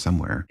antiparticle there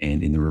somewhere.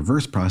 And in the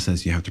reverse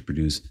process, you have to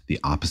produce the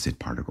opposite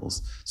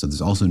particles. So there's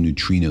also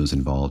neutrinos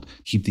involved.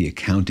 Keep the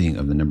accounting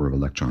of the number of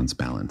electrons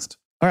balanced.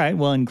 All right.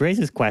 Well, in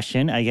Grace's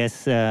question, I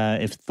guess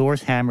if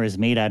Thor's hammer is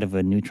made out of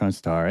a neutron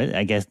star,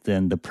 I guess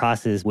then the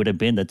process would have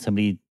been that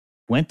somebody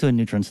went to a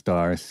neutron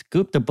star,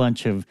 scooped a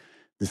bunch of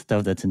the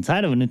stuff that's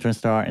inside of a neutron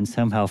star, and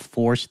somehow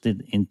forced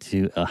it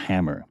into a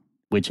hammer,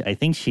 which I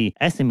think she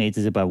estimates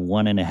is about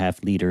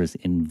 1.5 liters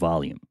in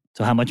volume.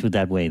 So how much would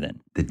that weigh then?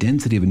 The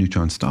density of a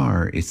neutron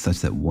star is such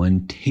that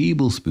 1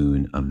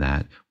 tablespoon of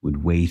that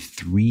would weigh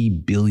 3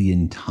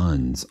 billion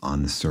tons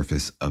on the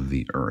surface of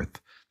the Earth.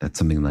 That's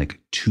something like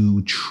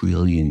 2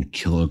 trillion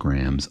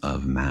kilograms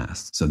of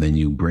mass. So then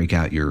you break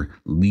out your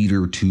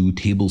liter to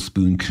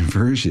tablespoon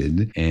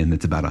conversion, and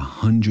that's about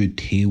 100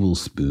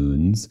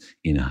 tablespoons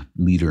in a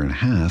liter and a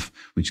half,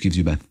 which gives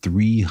you about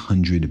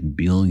 300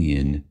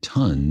 billion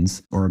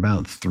tons, or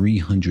about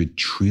 300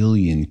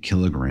 trillion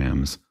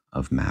kilograms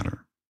of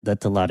matter.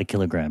 That's a lot of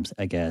kilograms,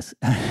 I guess.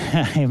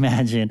 I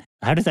imagine.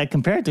 How does that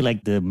compare to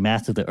like the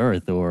mass of the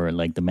Earth or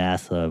like the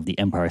mass of the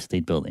Empire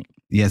State Building?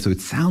 Yeah, so it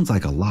sounds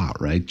like a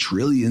lot, right?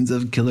 Trillions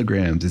of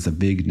kilograms is a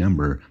big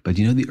number. But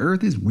you know, the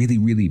Earth is really,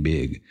 really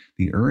big.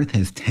 The Earth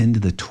has 10 to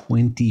the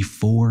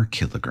 24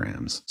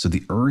 kilograms. So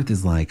the Earth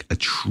is like 1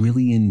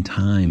 trillion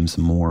times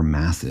more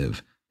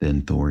massive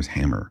than Thor's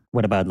hammer.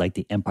 What about like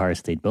the Empire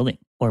State Building?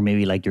 Or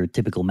maybe like your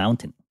typical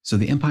mountain? So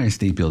the Empire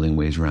State Building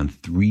weighs around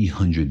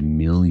 300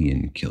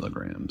 million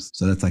kilograms.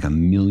 So that's like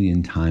 1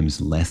 million times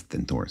less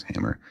than Thor's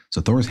hammer.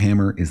 So Thor's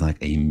hammer is like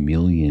 1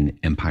 million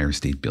Empire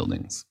State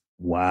Buildings.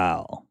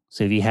 Wow.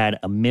 So if you had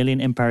 1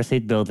 million Empire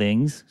State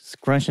Buildings,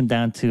 scrunch them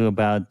down to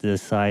about the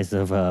size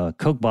of a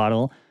Coke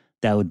bottle,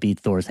 that would be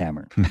Thor's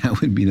hammer.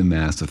 That would be the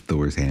mass of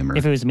Thor's hammer.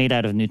 If it was made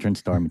out of neutron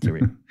star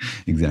material.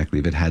 Exactly,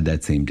 if it had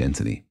that same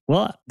density.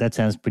 Well, that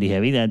sounds pretty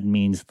heavy. That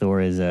means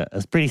Thor is a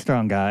pretty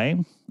strong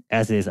guy,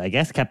 as is, I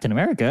guess, Captain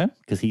America,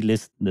 because he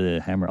lifts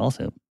the hammer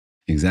also.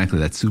 Exactly,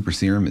 that super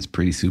serum is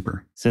pretty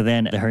super. So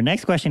then her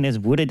next question is,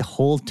 would it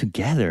hold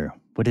together?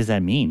 What does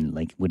that mean?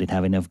 Like, would it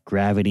have enough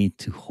gravity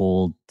to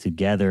hold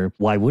together?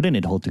 Why wouldn't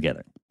it hold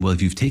together? Well,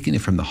 if you've taken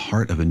it from the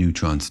heart of a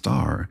neutron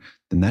star,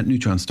 then that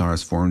neutron star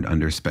is formed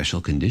under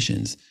special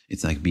conditions.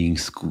 It's like being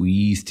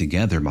squeezed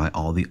together by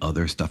all the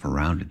other stuff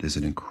around it. There's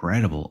an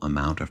incredible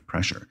amount of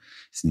pressure.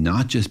 It's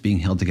not just being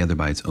held together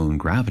by its own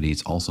gravity,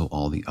 it's also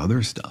all the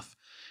other stuff.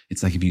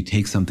 It's like if you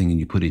take something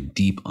and you put it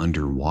deep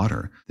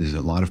underwater, there's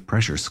a lot of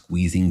pressure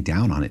squeezing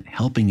down on it,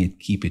 helping it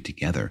keep it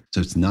together. So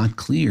it's not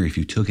clear if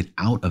you took it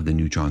out of the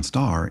neutron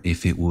star,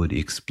 if it would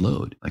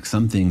explode. Like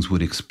some things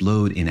would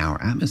explode in our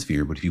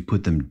atmosphere, but if you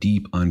put them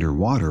deep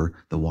underwater,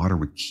 the water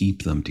would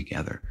keep them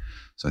together.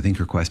 So I think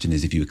her question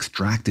is, if you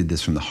extracted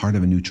this from the heart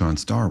of a neutron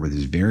star where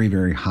there's very,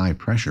 very high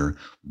pressure,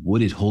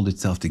 would it hold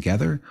itself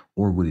together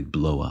or would it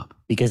blow up?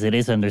 Because it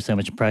is under so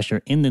much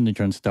pressure in the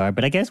neutron star.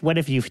 But I guess what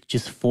if you've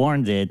just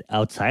formed it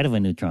outside of a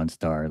neutron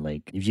star?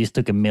 Like if you just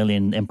took 1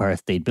 million Empire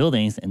State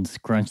Buildings and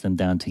scrunched them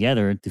down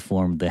together to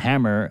form the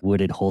hammer, would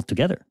it hold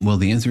together? Well,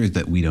 the answer is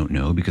that we don't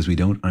know because we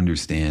don't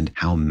understand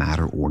how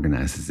matter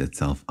organizes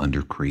itself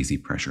under crazy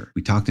pressure.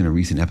 We talked in a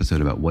recent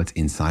episode about what's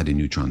inside a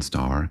neutron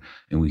star,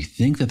 and we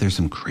think that there's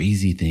some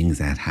crazy things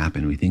that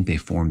happen. We think they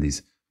form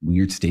these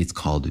weird states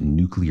called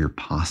nuclear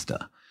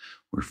pasta,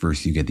 where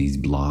first you get these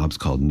blobs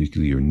called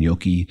nuclear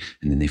gnocchi,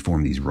 and then they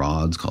form these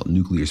rods called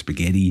nuclear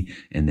spaghetti,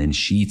 and then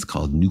sheets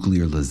called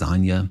nuclear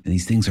lasagna. And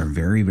these things are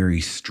very,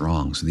 very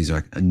strong. So these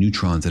are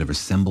neutrons that have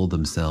assembled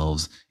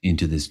themselves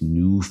into this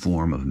new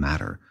form of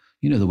matter.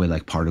 You know, the way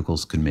like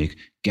particles can make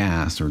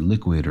gas or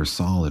liquid or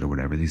solid or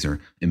whatever. These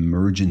are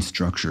emergent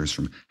structures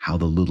from how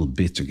the little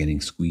bits are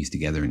getting squeezed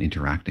together and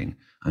interacting.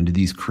 Under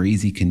these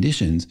crazy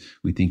conditions,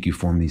 we think you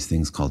form these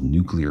things called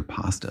nuclear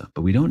pasta.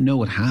 But we don't know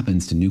what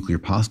happens to nuclear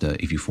pasta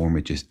if you form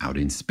it just out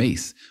in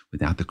space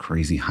without the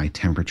crazy high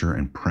temperature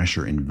and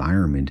pressure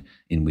environment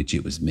in which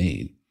it was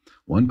made.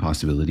 One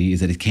possibility is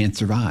that it can't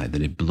survive,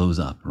 that it blows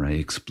up, right? It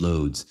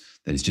explodes,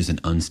 that it's just an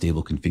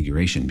unstable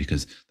configuration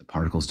because the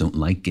particles don't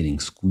like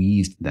getting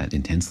squeezed that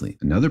intensely.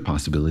 Another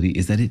possibility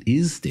is that it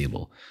is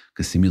stable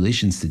because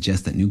simulations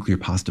suggest that nuclear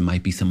pasta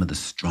might be some of the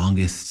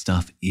strongest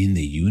stuff in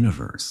the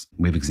universe.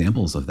 We have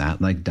examples of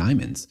that like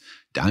diamonds.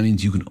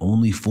 Diamonds you can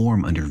only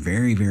form under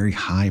very, very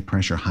high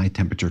pressure, high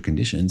temperature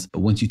conditions. But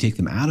once you take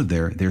them out of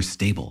there, they're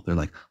stable. They're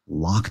like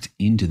locked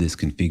into this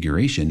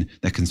configuration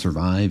that can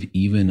survive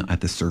even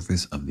at the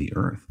surface of the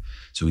Earth.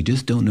 So we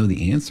just don't know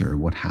the answer.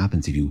 What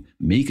happens if you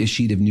make a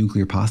sheet of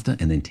nuclear pasta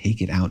and then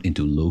take it out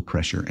into low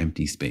pressure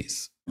empty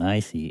space? I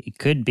see. It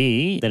could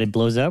be that it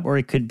blows up, or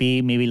it could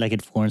be maybe like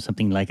it forms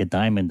something like a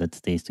diamond that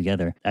stays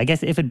together. I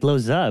guess if it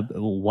blows up,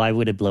 why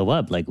would it blow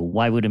up? Like,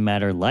 why would a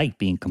matter like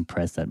being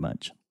compressed that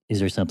much? Is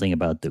there something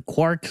about the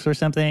quarks or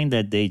something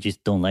that they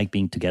just don't like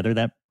being together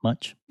that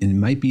much? It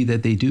might be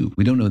that they do.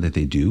 We don't know that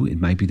they do. It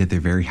might be that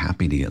they're very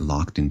happy to get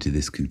locked into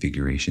this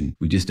configuration.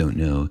 We just don't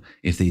know.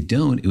 If they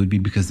don't, it would be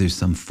because there's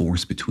some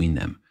force between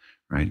them,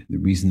 right? The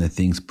reason that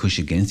things push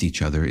against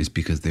each other is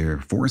because there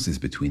are forces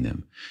between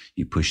them.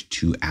 You push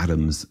two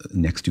atoms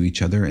next to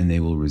each other and they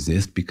will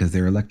resist because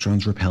their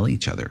electrons repel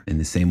each other. In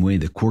the same way,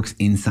 the quarks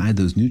inside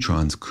those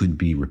neutrons could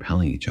be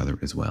repelling each other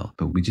as well.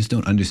 But we just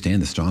don't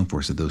understand the strong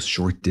force of those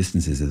short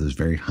distances, of those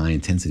very high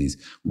intensities,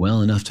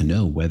 well enough to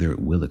know whether it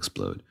will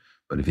explode.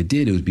 But if it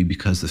did, it would be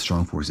because the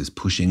strong force is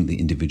pushing the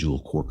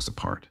individual quarks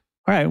apart.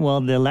 All right,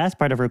 well, the last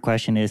part of her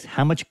question is,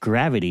 how much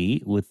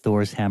gravity would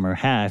Thor's hammer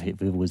have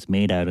if it was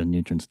made out of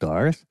neutron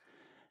stars?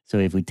 So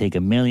if we take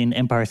 1 million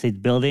Empire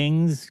State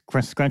buildings,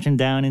 scrunch them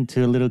down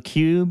into a little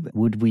cube,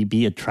 would we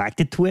be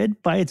attracted to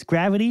it by its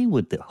gravity?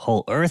 Would the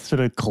whole Earth sort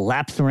of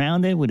collapse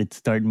around it? Would it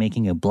start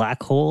making a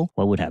black hole?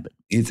 What would happen?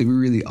 It's a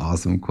really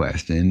awesome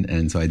question.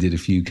 And so I did a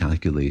few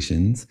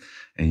calculations.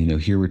 And,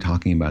 here we're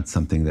talking about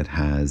something that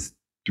has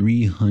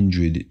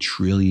 300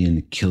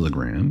 trillion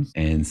kilograms.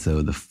 And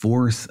so the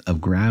force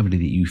of gravity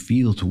that you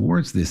feel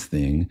towards this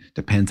thing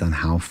depends on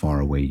how far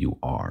away you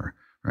are,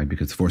 right?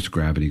 Because force of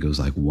gravity goes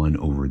like 1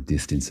 over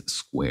distance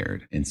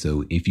squared. And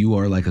so if you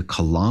are like a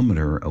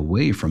kilometer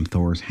away from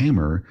Thor's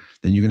hammer,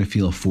 then you're going to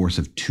feel a force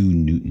of 2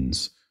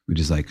 newtons, which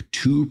is like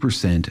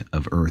 2%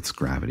 of Earth's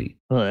gravity.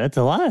 Well, that's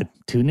a lot.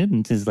 2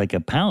 newtons is like a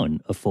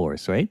pound of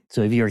force, right?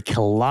 So if you're a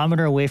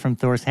kilometer away from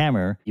Thor's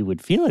hammer, you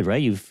would feel it,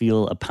 right? You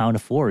feel a pound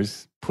of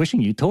force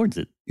pushing you towards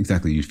it.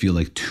 Exactly. You'd feel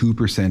like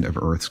 2% of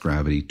Earth's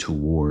gravity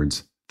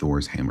towards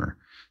Thor's hammer.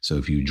 So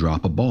if you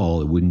drop a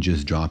ball, it wouldn't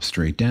just drop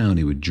straight down,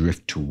 it would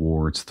drift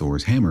towards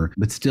Thor's hammer,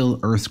 but still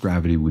Earth's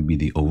gravity would be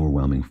the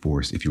overwhelming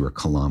force if you were a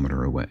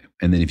kilometer away.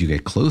 And then if you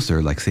get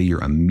closer, like say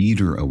you're a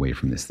meter away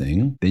from this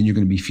thing, then you're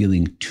going to be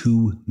feeling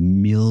 2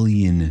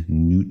 million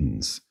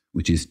newtons,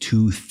 which is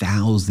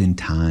 2,000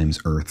 times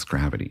Earth's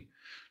gravity.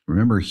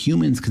 Remember,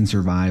 humans can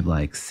survive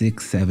like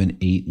 6, 7,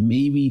 8,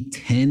 maybe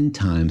 10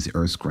 times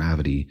Earth's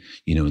gravity,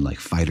 in like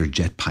fighter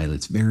jet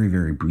pilots very,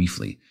 very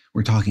briefly.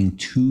 We're talking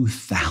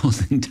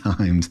 2,000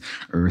 times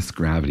Earth's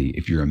gravity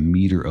if you're a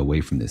meter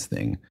away from this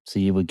thing. So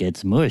you would get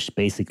smushed,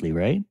 basically,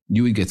 right?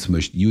 You would get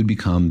smushed. You would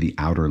become the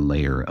outer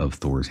layer of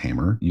Thor's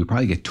hammer. You would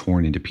probably get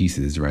torn into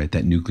pieces, right?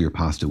 That nuclear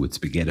pasta would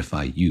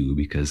spaghettify you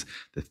because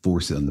the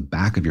force on the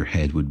back of your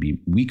head would be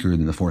weaker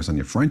than the force on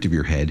the front of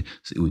your head,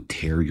 so it would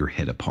tear your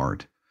head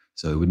apart.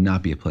 So it would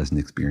not be a pleasant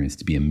experience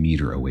to be a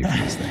meter away from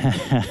this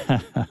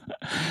thing.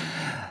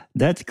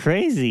 That's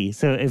crazy.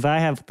 So if I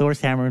have Thor's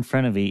hammer in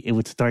front of me, it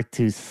would start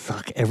to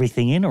suck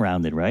everything in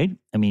around it, right?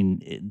 I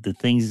mean, the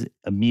things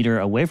a meter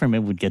away from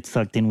it would get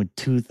sucked in with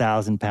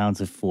 2,000 pounds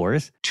of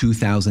force.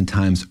 2,000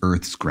 times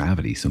Earth's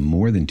gravity. So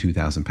more than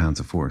 2,000 pounds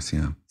of force,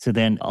 yeah. So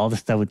then all the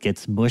stuff would get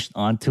smushed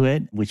onto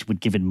it, which would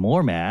give it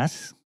more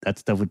mass. That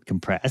stuff would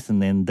compress,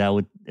 and then that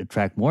would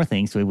attract more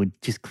things. So it would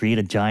just create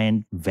a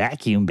giant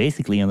vacuum,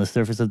 basically, on the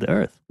surface of the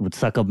Earth. It would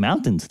suck up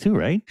mountains too,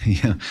 right?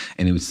 Yeah,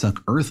 and it would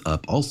suck Earth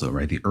up also,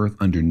 right? The Earth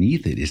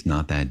underneath it is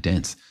not that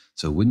dense.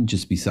 So it wouldn't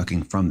just be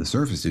sucking from the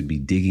surface, it would be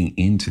digging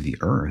into the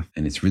Earth.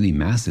 And it's really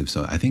massive.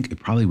 So I think it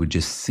probably would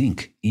just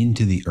sink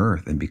into the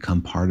Earth and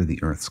become part of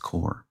the Earth's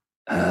core.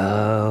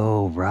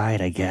 Oh,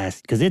 right, I guess.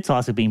 Because it's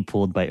also being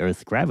pulled by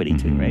Earth's gravity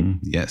too, right?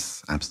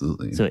 Yes,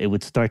 absolutely. So it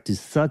would start to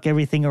suck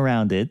everything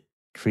around it,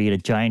 create a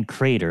giant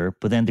crater,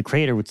 but then the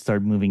crater would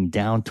start moving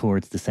down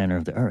towards the center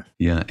of the Earth.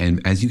 Yeah,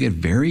 and as you get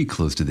very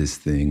close to this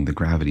thing, the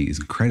gravity is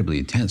incredibly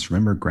intense.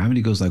 Remember,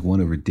 gravity goes like 1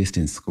 over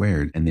distance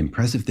squared. And the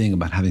impressive thing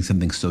about having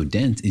something so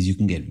dense is you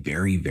can get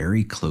very,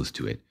 very close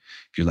to it.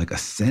 If you're like a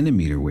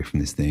centimeter away from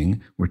this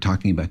thing, we're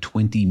talking about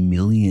 20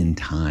 million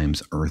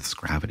times Earth's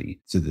gravity.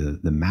 So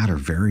the matter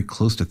very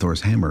close to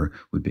Thor's hammer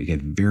would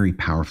get very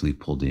powerfully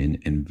pulled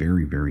in and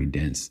very, very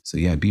dense. So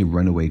yeah, it'd be a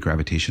runaway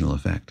gravitational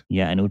effect.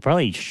 Yeah, and it would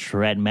probably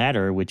shred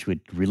matter, which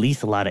would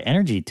release a lot of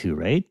energy too,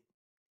 right?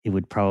 It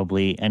would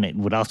probably, and it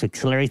would also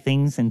accelerate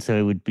things. And so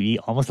it would be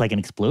almost like an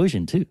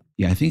explosion too.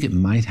 Yeah, I think it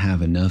might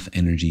have enough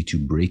energy to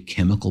break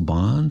chemical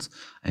bonds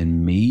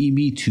and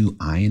maybe to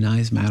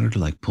ionize matter, to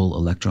like pull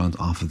electrons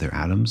off of their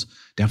atoms.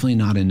 Definitely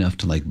not enough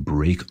to like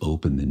break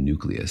open the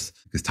nucleus,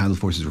 because tidal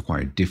forces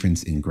require a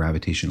difference in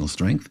gravitational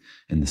strength,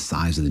 and the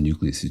size of the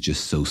nucleus is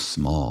just so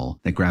small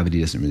that gravity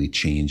doesn't really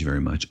change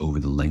very much over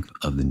the length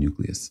of the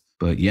nucleus.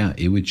 But yeah,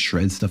 it would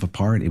shred stuff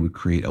apart. It would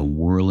create a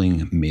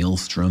whirling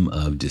maelstrom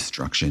of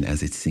destruction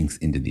as it sinks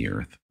into the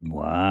Earth.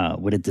 Wow.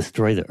 Would it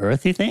destroy the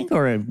Earth, you think?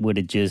 Or would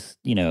it just,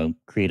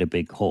 create a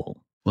big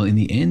hole? Well, in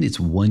the end, it's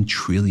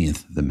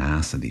 1/trillionth the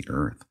mass of the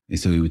Earth. And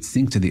so it would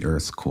sink to the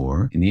Earth's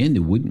core. In the end,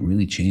 it wouldn't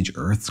really change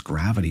Earth's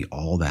gravity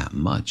all that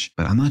much.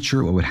 But I'm not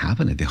sure what would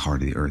happen at the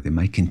heart of the Earth. It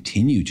might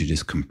continue to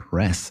just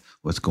compress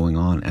what's going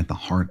on at the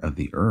heart of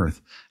the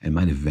Earth and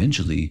might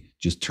eventually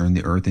just turn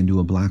the Earth into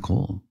a black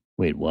hole.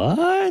 Wait,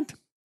 what?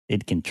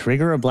 It can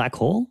trigger a black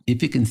hole?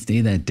 If it can stay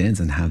that dense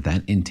and have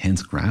that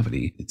intense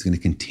gravity, it's going to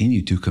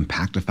continue to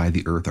compactify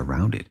the Earth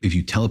around it. If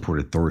you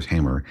teleported Thor's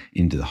hammer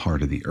into the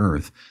heart of the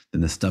Earth, then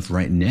the stuff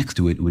right next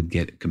to it would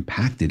get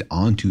compacted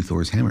onto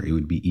Thor's hammer. It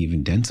would be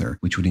even denser,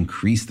 which would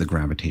increase the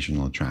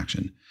gravitational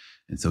attraction.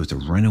 And so it's a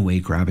runaway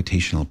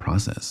gravitational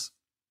process.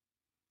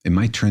 It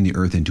might turn the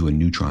Earth into a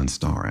neutron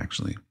star,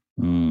 actually.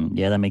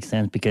 Yeah, that makes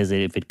sense, because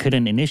if it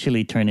couldn't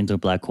initially turn into a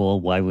black hole,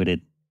 why would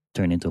it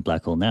turn into a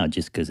black hole now?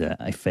 Just because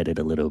I fed it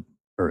a little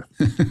Earth.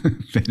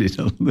 Fed it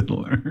a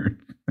little Earth.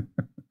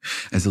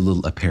 As a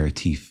little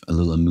aperitif, a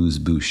little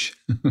amuse-bouche.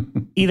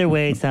 Either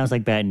way, it sounds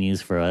like bad news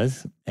for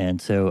us.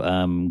 And so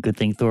good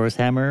thing Thor's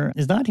hammer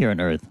is not here on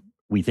Earth,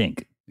 we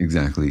think.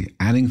 Exactly.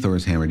 Adding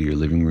Thor's hammer to your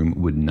living room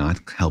would not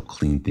help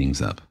clean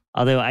things up.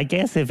 Although I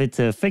guess if it's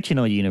a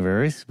fictional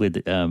universe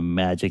with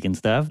magic and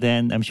stuff,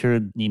 then I'm sure,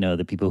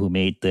 the people who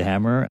made the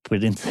hammer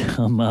put in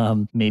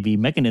some maybe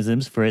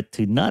mechanisms for it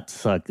to not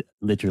suck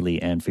literally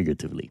and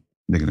figuratively.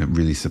 They're going to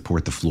really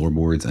support the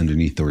floorboards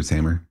underneath Thor's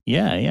hammer?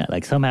 Yeah.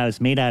 Like somehow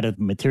it's made out of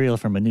material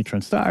from a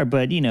neutron star,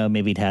 but,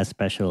 maybe it has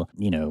special,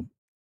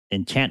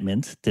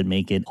 enchantments to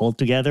make it hold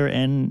together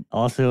and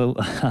also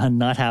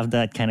not have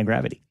that kind of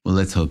gravity. Well,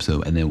 let's hope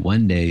so. And then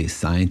one day,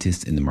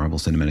 scientists in the Marvel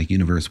Cinematic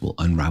Universe will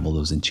unravel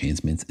those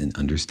enchantments and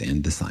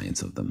understand the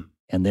science of them.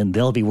 And then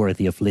they'll be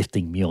worthy of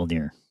lifting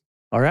Mjolnir.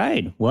 All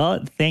right.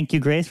 Well, thank you,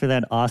 Grace, for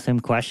that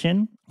awesome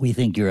question. We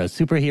think you're a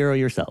superhero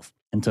yourself.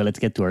 And so let's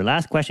get to our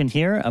last question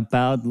here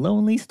about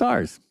lonely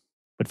stars.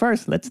 But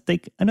first, let's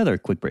take another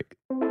quick break.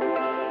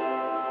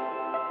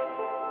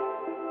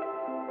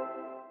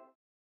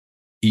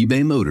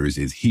 eBay Motors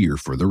is here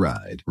for the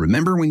ride.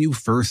 Remember when you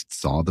first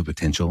saw the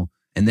potential?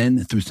 And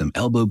then through some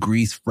elbow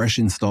grease, fresh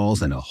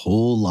installs, and a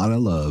whole lot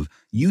of love,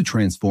 you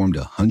transformed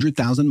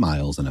 100,000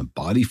 miles and a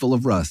body full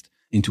of rust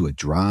into a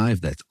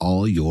drive that's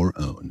all your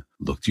own.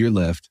 Look to your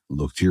left,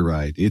 look to your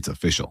right. It's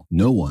official.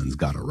 No one's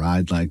got a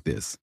ride like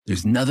this.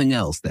 There's nothing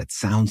else that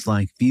sounds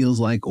like, feels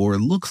like, or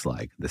looks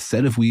like the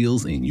set of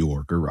wheels in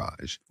your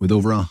garage. With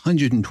over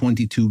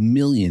 122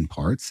 million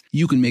parts,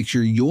 you can make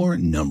sure your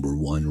number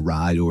one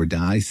ride or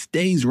die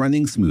stays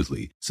running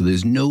smoothly, so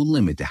there's no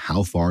limit to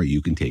how far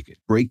you can take it.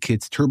 Brake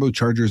kits,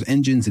 turbochargers,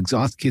 engines,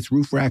 exhaust kits,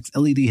 roof racks,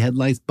 LED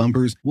headlights,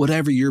 bumpers,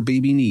 whatever your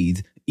baby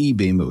needs,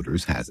 eBay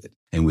Motors has it.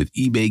 And with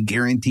eBay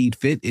Guaranteed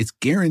Fit, it's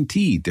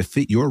guaranteed to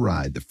fit your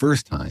ride the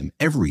first time,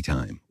 every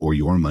time, or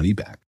your money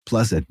back.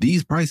 Plus, at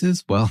these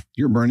prices, well,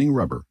 you're burning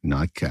rubber,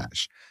 not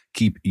cash.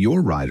 Keep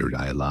your ride or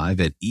die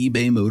alive at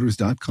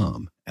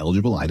ebaymotors.com.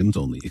 Eligible items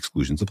only.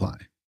 Exclusions apply.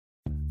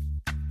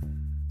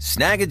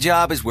 Snag a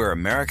Job is where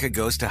America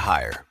goes to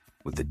hire,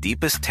 with the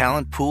deepest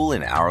talent pool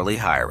in hourly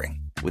hiring.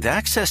 With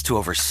access to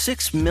over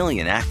 6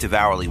 million active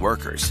hourly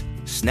workers,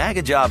 Snag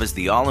a Job is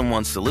the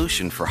all-in-one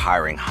solution for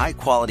hiring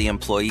high-quality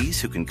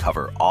employees who can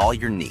cover all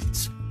your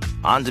needs.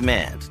 On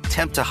demand,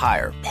 temp to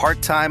hire,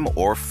 part-time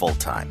or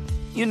full-time.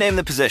 You name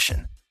the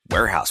position.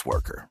 Warehouse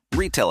worker,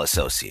 retail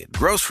associate,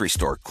 grocery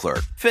store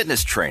clerk,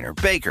 fitness trainer,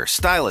 baker,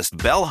 stylist,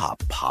 bellhop,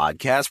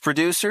 podcast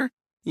producer.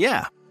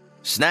 Yeah,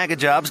 Snag a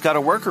Job's got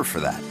a worker for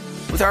that.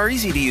 With our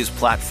easy-to-use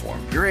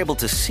platform, you're able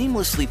to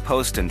seamlessly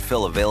post and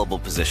fill available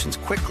positions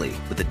quickly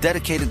with a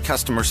dedicated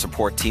customer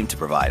support team to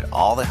provide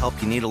all the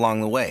help you need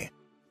along the way.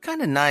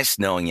 Kind of nice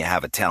knowing you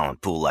have a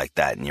talent pool like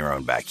that in your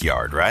own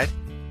backyard, right?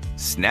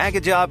 Snag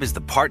a Job is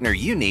the partner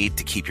you need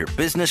to keep your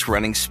business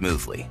running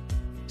smoothly.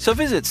 So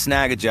visit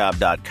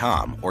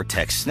snagajob.com or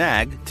text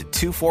snag to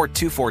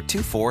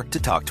 242424 to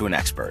talk to an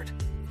expert.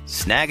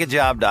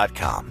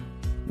 Snagajob.com,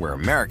 where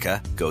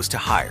America goes to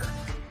hire.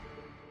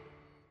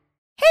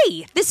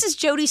 Hey, this is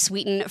Jodie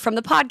Sweetin from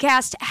the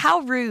podcast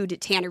How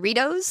Rude,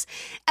 Tanneritos.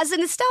 As a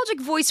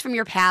nostalgic voice from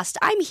your past,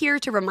 I'm here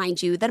to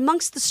remind you that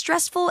amongst the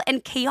stressful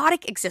and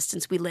chaotic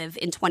existence we live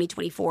in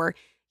 2024,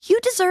 you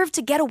deserve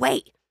to get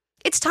away.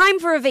 It's time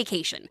for a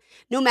vacation,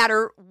 no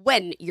matter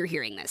when you're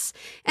hearing this.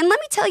 And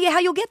let me tell you how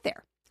you'll get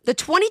there. The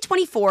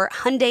 2024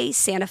 Hyundai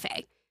Santa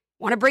Fe.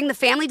 Want to bring the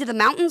family to the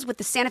mountains with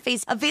the Santa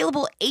Fe's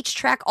available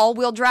H-Track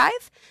all-wheel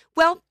drive?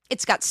 Well,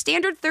 it's got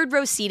standard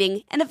third-row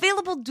seating and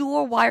available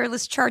dual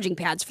wireless charging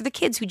pads for the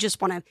kids who just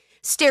want to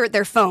stare at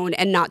their phone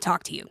and not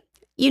talk to you.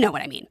 You know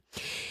what I mean.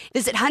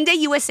 Visit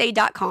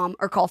HyundaiUSA.com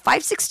or call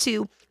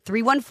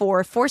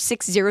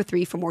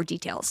 562-314-4603 for more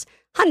details.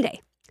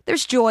 Hyundai,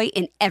 there's joy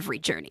in every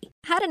journey.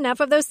 Had enough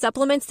of those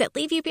supplements that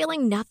leave you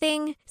feeling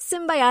nothing?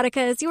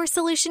 Symbiotica is your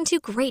solution to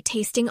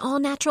great-tasting,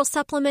 all-natural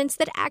supplements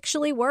that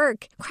actually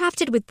work.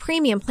 Crafted with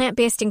premium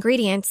plant-based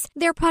ingredients,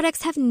 their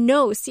products have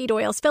no seed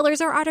oils,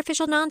 fillers, or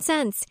artificial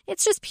nonsense.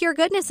 It's just pure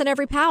goodness in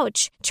every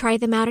pouch. Try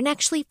them out and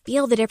actually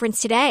feel the difference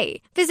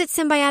today. Visit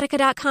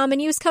Symbiotica.com and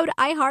use code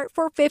IHEART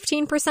for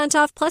 15%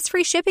 off plus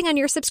free shipping on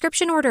your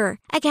subscription order.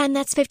 Again,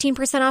 that's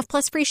 15% off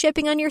plus free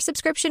shipping on your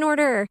subscription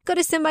order. Go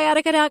to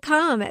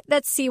Symbiotica.com.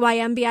 That's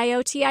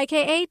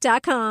CYMBIOTIKA.com.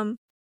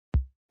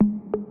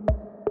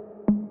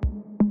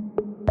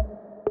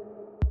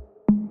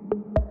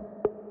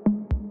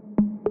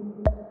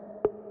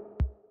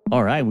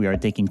 All right, we are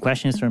taking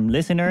questions from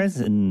listeners,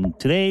 and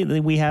today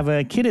we have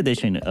a kid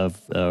edition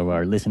of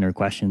our listener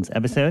questions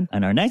episode.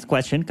 And our next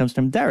question comes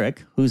from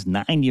Derek, who's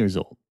 9 years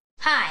old.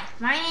 Hi,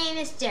 my name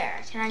is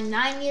Derek, and I'm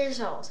 9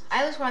 years old.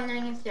 I was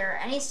wondering if there are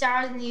any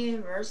stars in the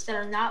universe that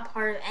are not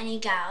part of any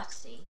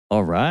galaxy.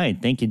 All right,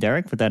 thank you,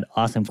 Derek, for that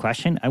awesome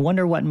question. I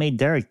wonder what made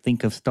Derek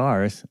think of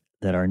stars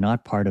that are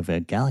not part of a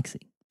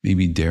galaxy.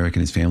 Maybe Derek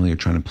and his family are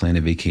trying to plan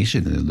a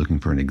vacation and they're looking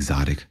for an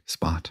exotic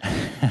spot.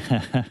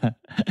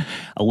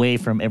 Away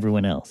from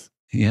everyone else.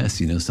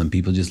 Yes, some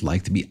people just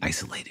like to be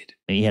isolated.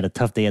 Maybe he had a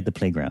tough day at the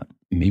playground.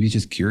 Maybe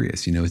just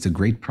curious. It's a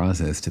great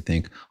process to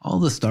think all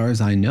the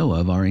stars I know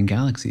of are in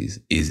galaxies.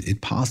 Is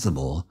it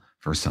possible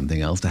for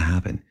something else to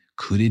happen?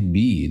 Could it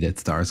be that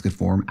stars could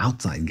form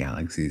outside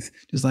galaxies?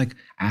 Just like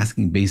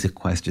asking basic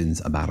questions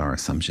about our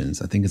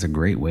assumptions. I think it's a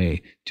great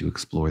way to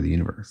explore the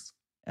universe.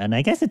 And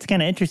I guess it's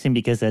kind of interesting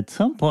because at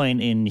some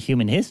point in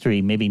human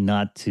history, maybe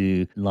not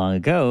too long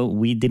ago,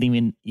 we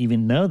didn't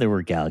even know there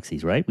were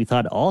galaxies, right? We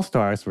thought all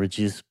stars were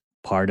just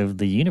part of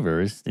the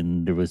universe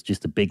and there was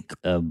just a big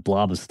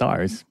blob of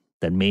stars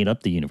that made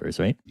up the universe,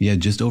 right? Yeah,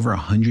 just over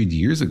 100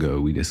 years ago,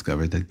 we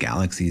discovered that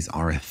galaxies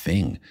are a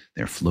thing.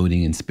 They're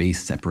floating in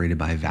space separated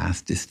by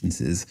vast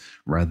distances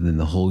rather than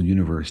the whole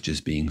universe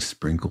just being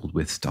sprinkled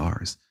with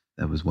stars.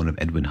 That was one of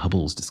Edwin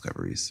Hubble's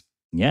discoveries.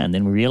 Yeah, and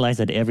then we realized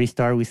that every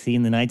star we see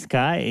in the night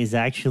sky is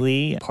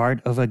actually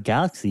part of a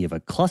galaxy, of a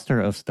cluster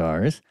of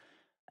stars.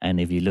 And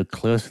if you look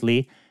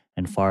closely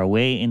and far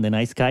away in the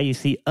night sky, you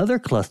see other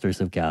clusters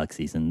of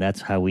galaxies. And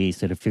that's how we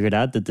sort of figured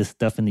out that this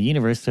stuff in the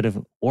universe sort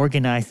of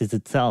organizes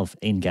itself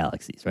in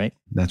galaxies, right?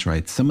 That's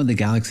right. Some of the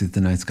galaxies in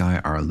the night sky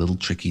are a little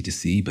tricky to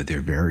see, but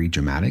they're very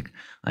dramatic.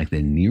 Like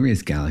the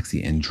nearest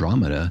galaxy,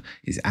 Andromeda,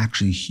 is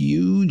actually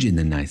huge in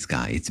the night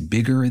sky. It's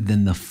bigger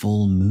than the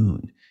full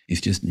moon. It's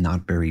just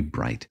not very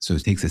bright. So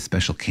it takes a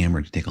special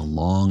camera to take a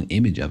long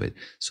image of it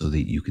so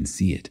that you can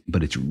see it.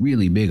 But it's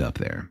really big up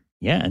there.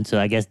 Yeah, and so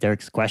I guess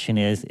Derek's question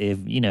is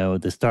if,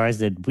 the stars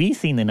that we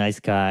see in the night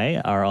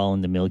sky are all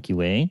in the Milky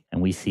Way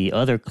and we see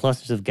other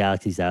clusters of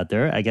galaxies out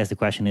there, I guess the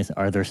question is,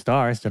 are there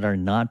stars that are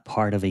not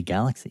part of a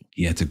galaxy?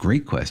 Yeah, it's a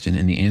great question.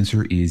 And the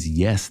answer is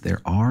yes,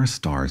 there are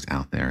stars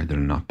out there that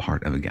are not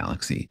part of a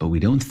galaxy. But we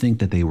don't think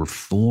that they were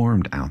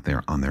formed out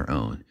there on their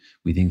own.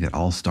 We think that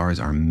all stars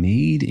are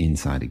made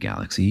inside a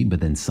galaxy,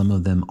 but then some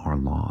of them are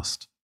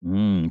lost.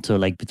 So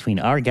like between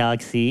our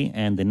galaxy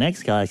and the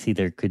next galaxy,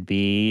 there could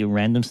be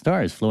random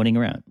stars floating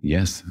around.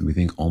 Yes, we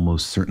think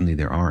almost certainly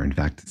there are. In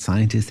fact,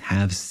 scientists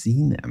have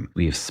seen them.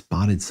 We have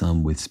spotted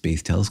some with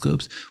space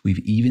telescopes. We've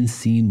even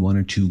seen one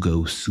or two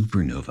go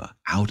supernova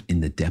out in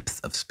the depths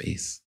of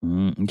space.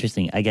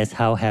 Interesting. I guess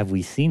how have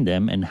we seen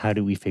them and how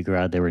do we figure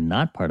out they were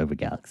not part of a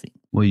galaxy?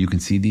 Well, you can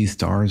see these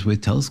stars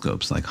with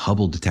telescopes, like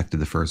Hubble detected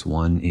the first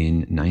one in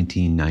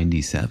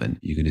 1997.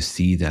 You can just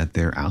see that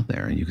they're out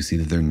there and you can see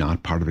that they're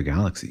not part of a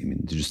galaxy. I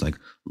mean, they're just like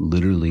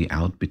literally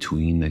out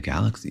between the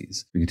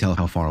galaxies. We can tell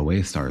how far away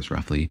a star is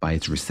roughly by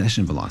its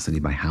recession velocity,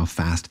 by how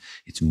fast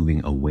it's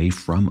moving away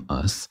from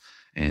us,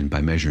 and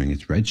by measuring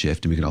its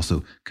redshift. And we can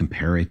also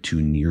compare it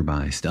to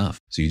nearby stuff.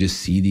 So you just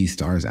see these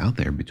stars out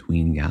there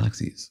between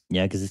galaxies.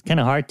 Yeah, because it's kind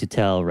of hard to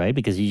tell, right?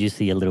 Because you just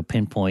see a little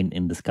pinpoint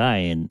in the sky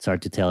and it's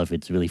hard to tell if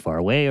it's really far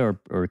away or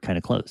kind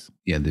of close.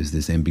 Yeah, there's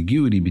this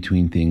ambiguity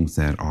between things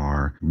that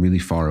are really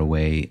far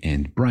away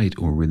and bright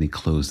or really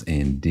close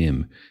and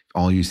dim.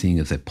 All you're seeing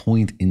is a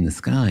point in the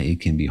sky, it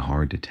can be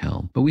hard to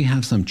tell. But we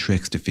have some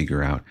tricks to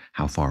figure out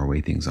how far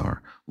away things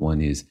are. One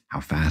is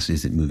how fast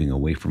is it moving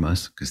away from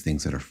us? Because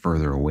things that are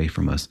further away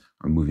from us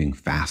are moving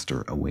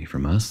faster away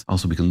from us.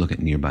 Also, we can look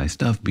at nearby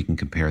stuff. We can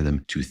compare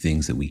them to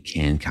things that we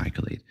can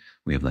calculate.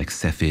 We have like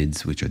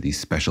Cepheids, which are these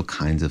special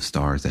kinds of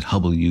stars that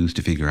Hubble used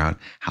to figure out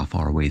how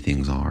far away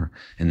things are.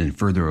 And then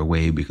further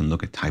away, we can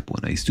look at type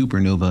 1a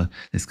supernova,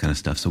 this kind of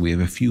stuff. So we have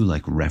a few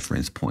like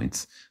reference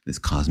points, this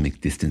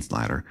cosmic distance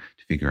ladder,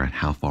 to figure out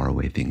how far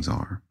away things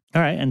are.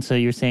 All right. And so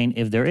you're saying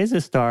if there is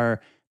a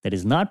star that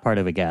is not part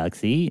of a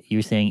galaxy,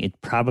 you're saying it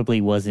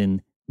probably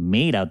wasn't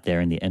made out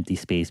there in the empty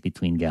space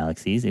between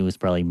galaxies. It was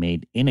probably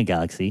made in a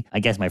galaxy. I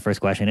guess my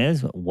first question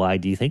is, why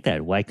do you think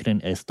that? Why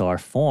couldn't a star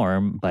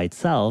form by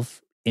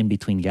itself in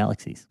between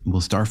galaxies? Well,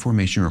 star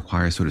formation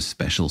requires sort of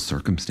special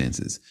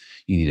circumstances.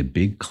 You need a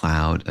big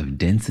cloud of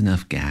dense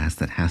enough gas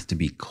that has to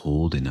be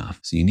cold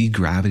enough. So you need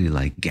gravity to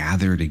like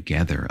gather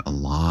together a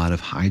lot of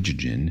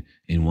hydrogen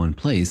in one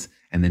place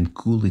and then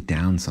cool it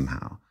down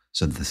somehow.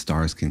 so that the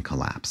stars can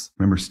collapse.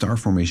 Remember, star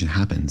formation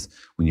happens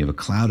when you have a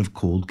cloud of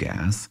cold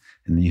gas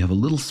and then you have a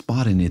little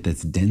spot in it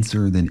that's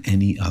denser than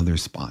any other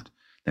spot.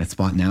 That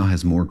spot now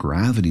has more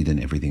gravity than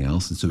everything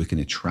else, and so it can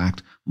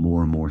attract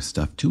more and more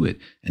stuff to it.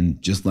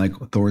 And just like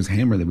Thor's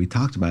hammer that we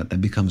talked about, that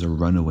becomes a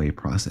runaway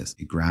process.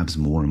 It grabs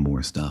more and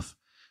more stuff.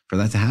 For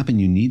that to happen,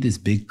 you need this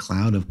big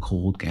cloud of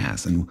cold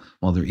gas. And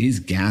while there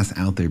is gas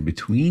out there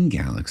between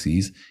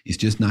galaxies, it's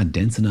just not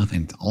dense enough,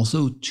 and it's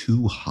also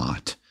too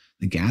hot.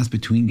 The gas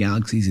between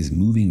galaxies is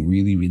moving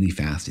really, really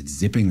fast. It's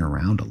zipping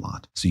around a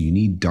lot. So you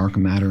need dark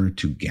matter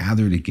to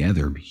gather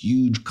together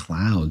huge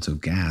clouds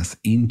of gas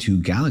into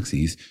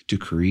galaxies to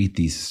create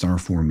these star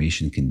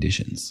formation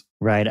conditions.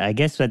 Right. I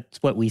guess that's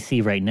what we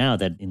see right now,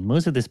 that in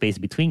most of the space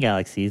between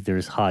galaxies,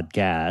 there's hot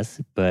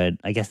gas. But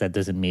I guess that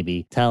doesn't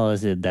maybe tell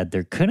us that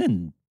there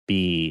couldn't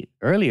be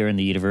earlier in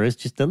the universe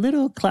just a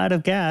little cloud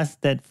of gas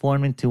that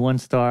formed into one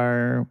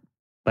star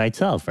by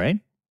itself, right?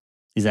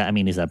 Is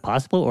that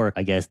possible? Or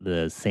I guess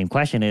the same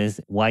question is,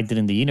 why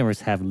didn't the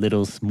universe have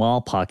little small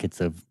pockets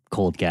of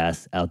cold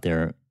gas out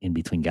there in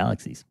between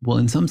galaxies? Well,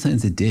 in some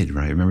sense it did,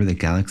 right? Remember that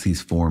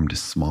galaxies formed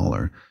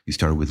smaller. You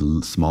started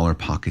with smaller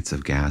pockets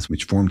of gas,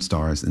 which formed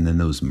stars, and then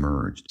those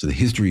merged. So the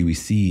history we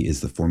see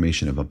is the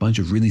formation of a bunch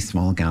of really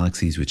small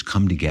galaxies which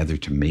come together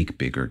to make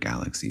bigger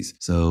galaxies.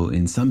 So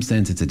in some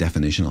sense, it's a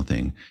definitional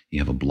thing. You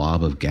have a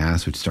blob of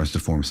gas which starts to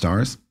form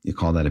stars. You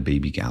call that a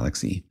baby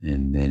galaxy.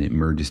 And then it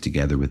merges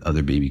together with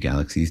other baby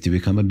galaxies to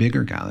become a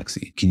bigger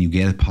galaxy. Can you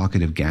get a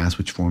pocket of gas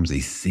which forms a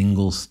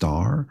single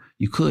star?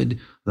 You could,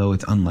 though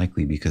it's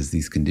unlikely because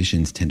these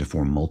conditions tend to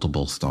form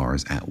multiple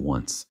stars at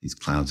once. These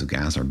clouds of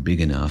gas are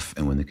big enough,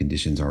 and when the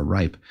conditions are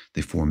ripe,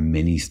 they form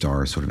many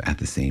stars sort of at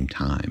the same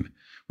time,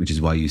 which is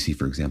why you see,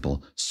 for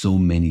example, so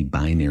many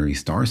binary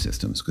star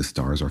systems, because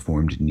stars are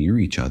formed near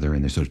each other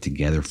and they're sort of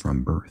together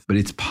from birth. But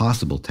it's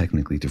possible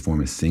technically to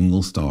form a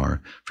single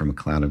star from a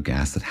cloud of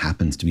gas that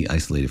happens to be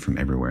isolated from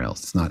everywhere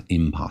else. It's not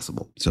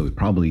impossible. So it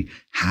probably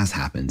has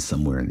happened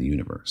somewhere in the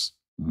universe.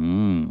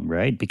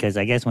 Right, because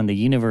I guess when the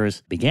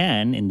universe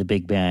began in the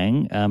Big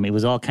Bang, it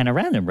was all kind of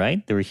random,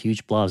 right? There were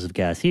huge blobs of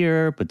gas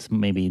here, but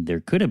maybe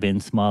there could have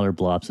been smaller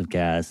blobs of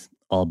gas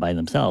all by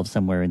themselves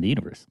somewhere in the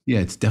universe.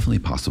 Yeah, it's definitely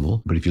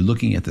possible. But if you're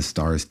looking at the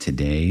stars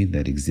today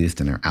that exist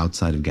and are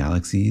outside of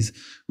galaxies,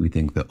 we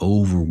think the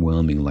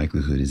overwhelming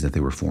likelihood is that they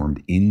were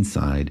formed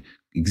inside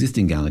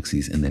existing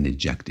galaxies and then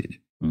ejected.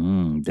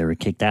 They were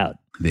kicked out.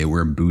 They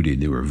were booted.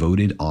 They were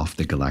voted off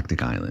the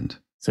galactic island.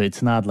 So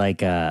it's not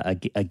like a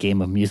game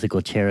of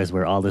musical chairs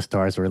where all the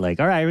stars were like,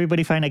 all right,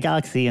 everybody find a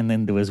galaxy. And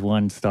then there was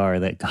one star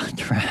that got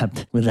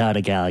trapped without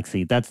a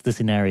galaxy. That's the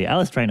scenario I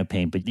was trying to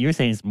paint. But you're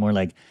saying it's more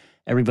like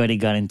everybody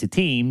got into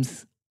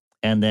teams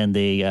and then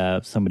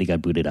somebody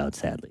got booted out,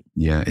 sadly.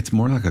 Yeah, it's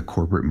more like a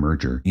corporate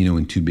merger. You know,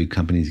 when two big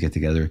companies get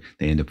together,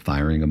 they end up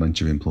firing a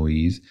bunch of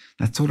employees.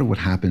 That's sort of what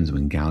happens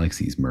when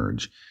galaxies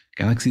merge.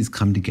 Galaxies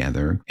come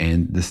together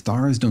and the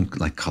stars don't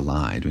like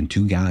collide. When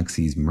two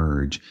galaxies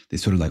merge, they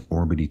sort of like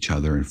orbit each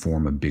other and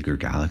form a bigger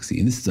galaxy.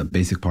 And this is a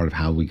basic part of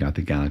how we got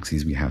the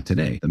galaxies we have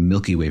today. The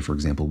Milky Way, for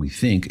example, we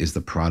think is the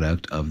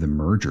product of the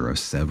merger of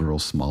several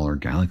smaller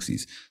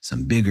galaxies.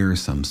 Some bigger,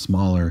 some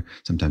smaller.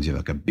 Sometimes you have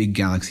like a big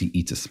galaxy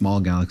eats a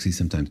small galaxy.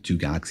 Sometimes two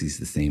galaxies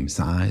the same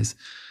size.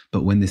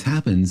 But when this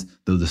happens,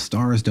 though the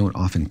stars don't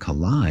often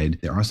collide,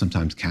 there are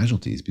sometimes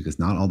casualties because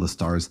not all the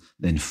stars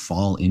then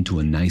fall into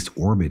a nice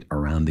orbit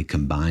around the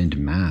combined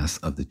mass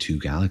of the two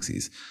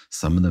galaxies.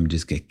 Some of them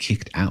just get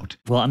kicked out.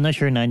 Well, I'm not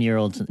sure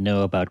 9-year-olds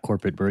know about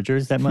corporate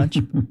mergers that much.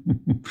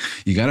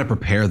 You got to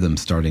prepare them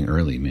starting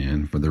early,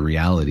 man, for the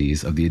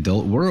realities of the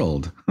adult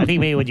world. I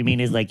think maybe what you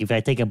mean is like if I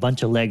take a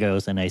bunch of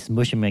Legos and I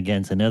smush them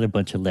against another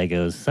bunch of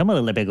Legos, some of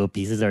the Lego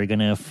pieces are going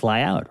to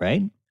fly out,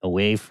 right?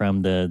 Away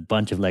from the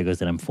bunch of Legos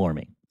that I'm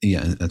forming.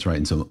 Yeah, that's right.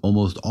 And so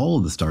almost all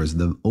of the stars,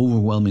 the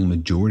overwhelming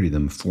majority of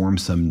them form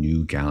some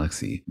new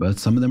galaxy, but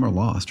some of them are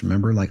lost.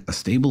 Remember, like a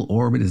stable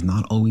orbit is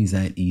not always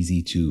that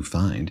easy to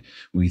find.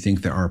 We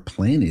think there are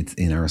planets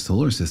in our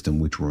solar system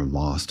which were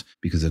lost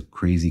because of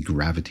crazy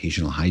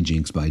gravitational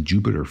hijinks by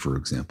Jupiter, for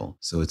example.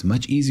 So it's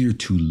much easier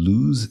to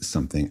lose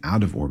something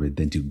out of orbit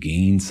than to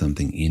gain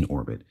something in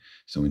orbit.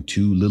 So when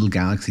two little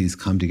galaxies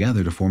come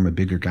together to form a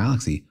bigger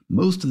galaxy,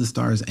 most of the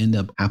stars end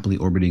up happily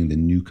orbiting the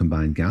new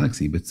combined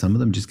galaxy, but some of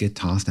them just get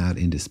tossed out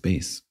into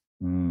space.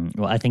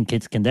 Well, I think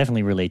kids can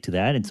definitely relate to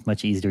that. It's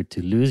much easier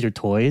to lose your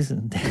toys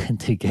than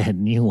to get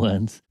new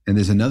ones. And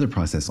there's another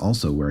process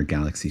also where a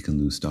galaxy can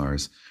lose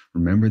stars.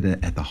 Remember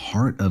that at the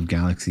heart of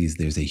galaxies,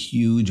 there's a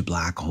huge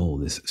black hole,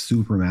 this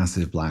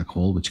supermassive black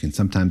hole, which can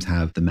sometimes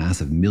have the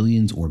mass of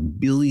millions or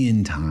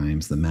billion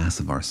times the mass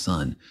of our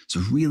sun.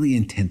 So really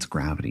intense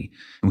gravity.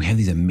 And we have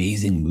these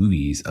amazing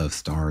movies of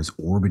stars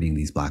orbiting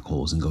these black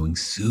holes and going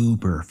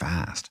super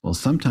fast. Well,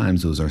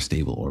 sometimes those are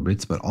stable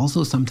orbits, but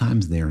also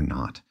sometimes they're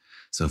not.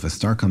 So if a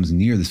star comes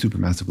near the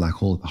supermassive black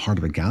hole at the heart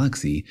of a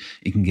galaxy,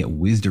 it can get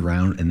whizzed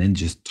around and then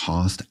just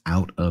tossed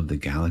out of the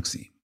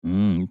galaxy.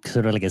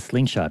 Sort of like a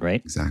slingshot, right?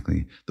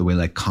 Exactly. The way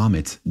like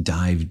comets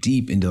dive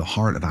deep into the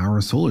heart of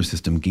our solar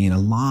system, gain a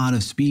lot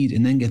of speed,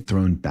 and then get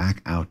thrown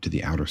back out to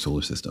the outer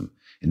solar system.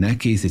 In that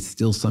case, it's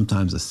still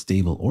sometimes a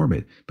stable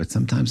orbit, but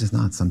sometimes it's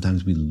not.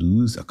 Sometimes we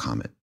lose a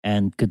comet.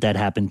 And could that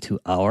happen to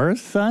our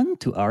sun,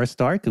 to our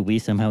star? Could we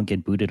somehow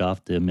get booted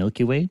off the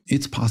Milky Way?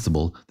 It's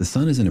possible. The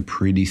sun is in a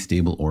pretty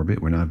stable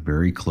orbit. We're not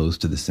very close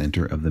to the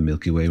center of the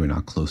Milky Way. We're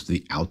not close to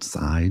the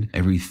outside.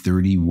 Every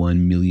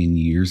 31 million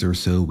years or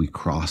so, we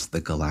cross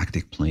the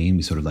galactic plane.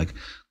 We sort of like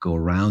go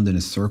around in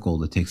a circle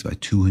that takes about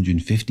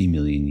 250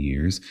 million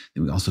years.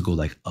 Then we also go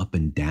like up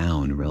and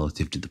down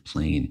relative to the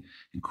plane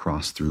and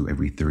cross through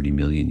every 30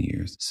 million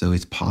years. So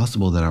it's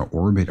possible that our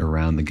orbit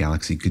around the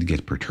galaxy could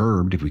get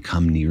perturbed if we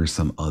come near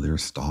some other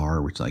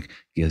star, which like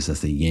gives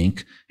us a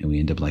yank and we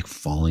end up like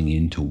falling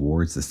in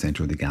towards the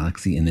center of the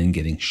galaxy and then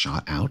getting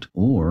shot out.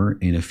 Or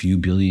in a few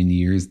billion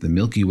years, the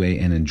Milky Way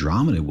and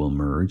Andromeda will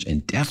merge,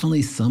 and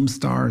definitely some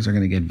stars are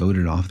going to get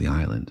voted off the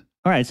island.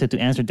 All right, so to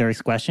answer Derek's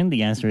question,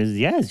 the answer is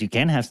yes, you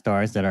can have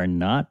stars that are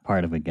not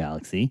part of a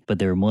galaxy, but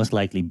they're most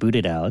likely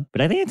booted out. But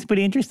I think it's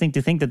pretty interesting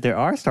to think that there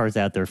are stars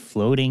out there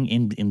floating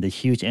in the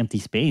huge empty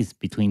space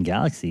between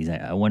galaxies.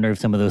 I wonder if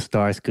some of those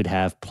stars could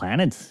have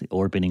planets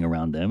orbiting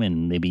around them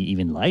and maybe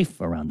even life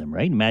around them,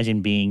 right?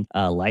 Imagine being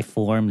a life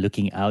form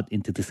looking out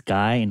into the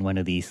sky in one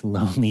of these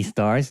lonely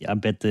stars. I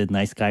bet the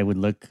night sky would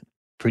look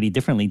pretty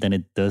differently than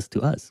it does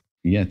to us.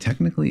 Yeah,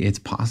 technically it's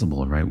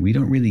possible, right? We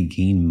don't really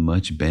gain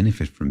much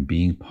benefit from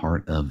being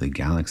part of the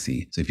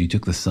galaxy. So if you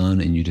took the sun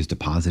and you just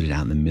deposited it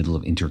out in the middle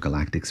of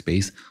intergalactic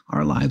space,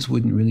 our lives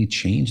wouldn't really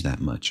change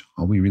that much.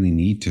 All we really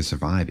need to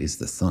survive is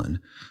the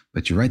sun.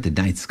 But you're right, the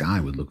night sky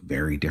would look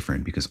very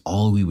different because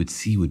all we would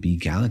see would be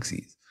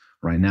galaxies.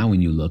 Right now,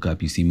 when you look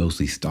up, you see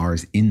mostly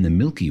stars in the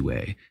Milky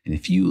Way and a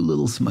few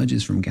little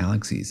smudges from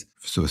galaxies.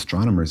 So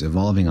astronomers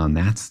evolving on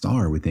that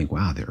star would think,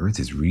 wow, the Earth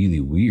is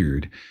really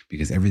weird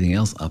because everything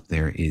else up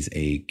there is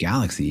a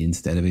galaxy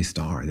instead of a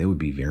star. They would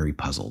be very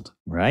puzzled.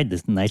 Right.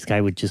 This night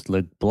sky would just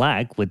look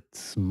black with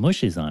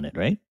smushes on it,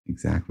 right?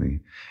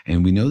 Exactly.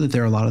 And we know that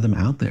there are a lot of them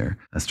out there.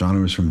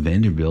 Astronomers from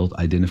Vanderbilt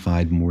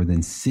identified more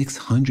than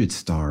 600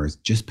 stars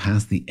just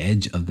past the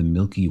edge of the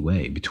Milky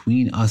Way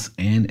between us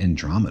and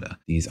Andromeda.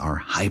 These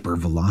are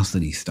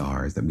hypervelocity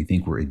stars that we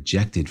think were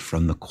ejected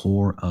from the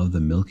core of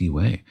the Milky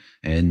Way.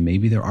 And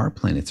maybe there are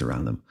planets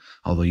around them.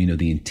 Although,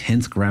 the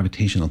intense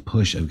gravitational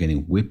push of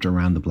getting whipped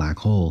around the black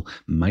hole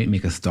might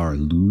make a star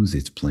lose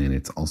its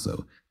planets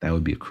also. That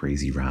would be a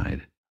crazy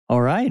ride.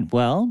 All right.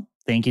 Well,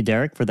 thank you,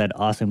 Derek, for that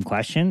awesome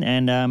question.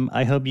 And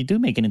I hope you do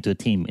make it into a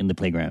team in the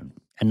playground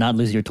and not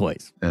lose your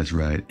toys. That's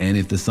right. And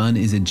if the sun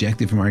is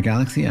ejected from our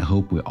galaxy, I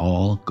hope we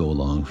all go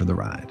along for the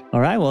ride. All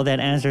right. Well,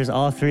 that answers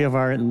all three of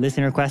our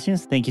listener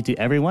questions. Thank you to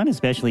everyone,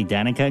 especially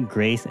Danica,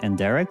 Grace, and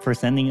Derek, for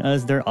sending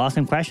us their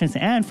awesome questions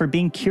and for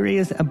being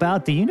curious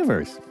about the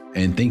universe.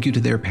 And thank you to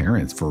their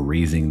parents for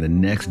raising the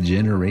next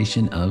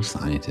generation of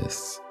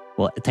scientists.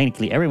 Well,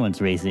 technically,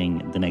 everyone's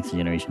raising the next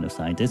generation of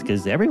scientists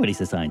because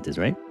everybody's a scientist,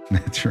 right?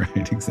 That's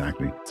right,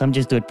 exactly. Some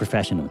just do it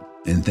professionally.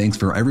 And thanks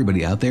for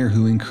everybody out there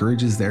who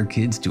encourages their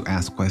kids to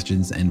ask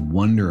questions and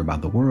wonder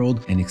about the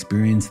world and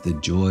experience the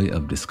joy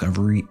of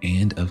discovery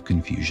and of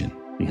confusion.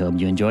 We hope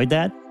you enjoyed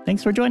that.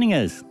 Thanks for joining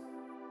us.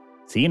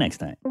 See you next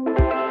time.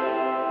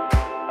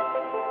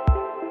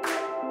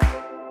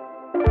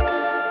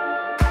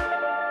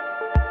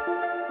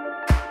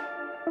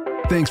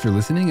 Thanks for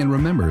listening, and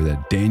remember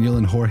that Daniel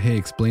and Jorge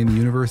Explain the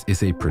Universe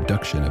is a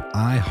production of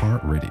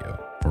iHeartRadio.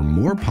 For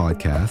more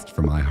podcasts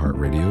from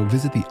iHeartRadio,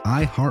 visit the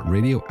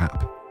iHeartRadio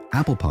app,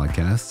 Apple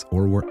Podcasts,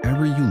 or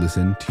wherever you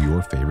listen to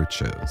your favorite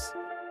shows.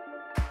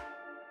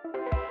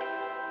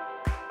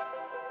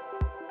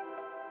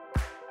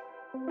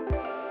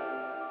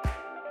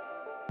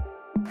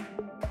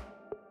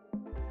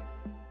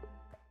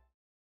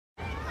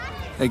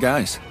 Hey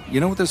guys, you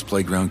know what this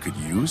playground could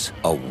use?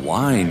 A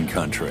wine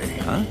country,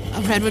 huh?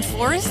 A redwood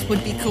forest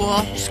would be cool.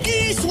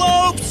 Ski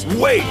slopes!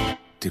 Wait!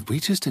 Did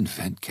we just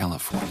invent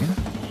California?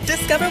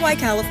 Discover why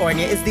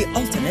California is the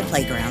ultimate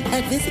playground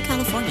at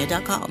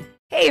visitcalifornia.com.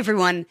 Hey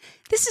everyone,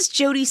 this is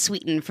Jodie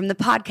Sweetin from the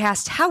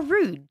podcast How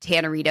Rude,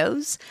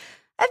 Tanneritos.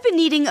 I've been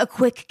needing a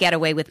quick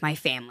getaway with my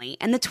family,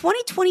 and the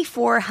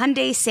 2024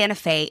 Hyundai Santa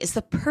Fe is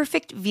the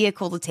perfect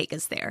vehicle to take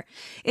us there.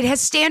 It has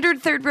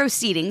standard third-row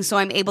seating, so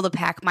I'm able to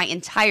pack my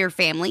entire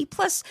family,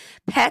 plus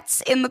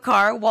pets, in the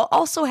car, while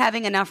also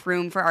having enough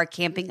room for our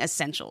camping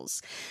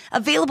essentials.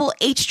 Available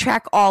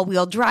H-Track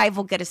all-wheel drive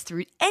will get us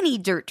through any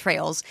dirt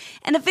trails,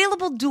 and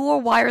available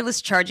dual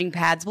wireless charging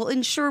pads will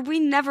ensure we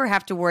never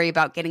have to worry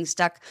about getting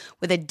stuck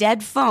with a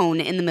dead phone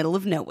in the middle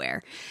of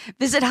nowhere.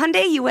 Visit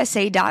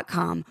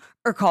HyundaiUSA.com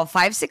or call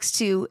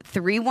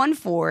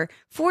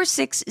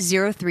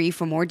 562-314-4603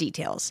 for more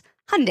details.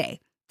 Hyundai,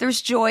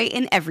 there's joy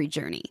in every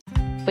journey.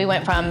 We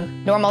went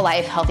from normal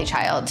life, healthy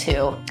child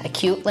to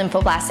acute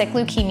lymphoblastic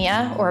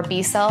leukemia, or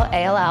B-cell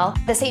ALL.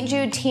 The St.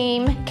 Jude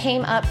team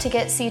came up to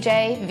get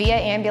CJ via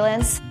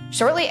ambulance.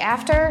 Shortly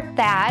after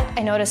that,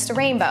 I noticed a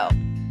rainbow.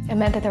 It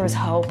meant that there was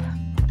hope.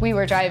 We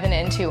were driving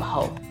into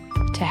hope.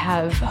 To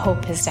have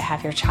hope is to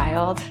have your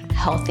child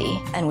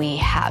healthy, and we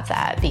have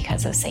that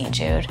because of St.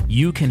 Jude.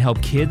 You can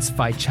help kids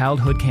fight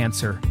childhood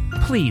cancer.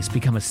 Please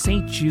become a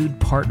St. Jude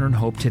Partner in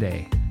Hope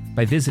today.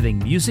 by visiting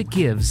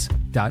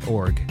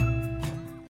musicgives.org.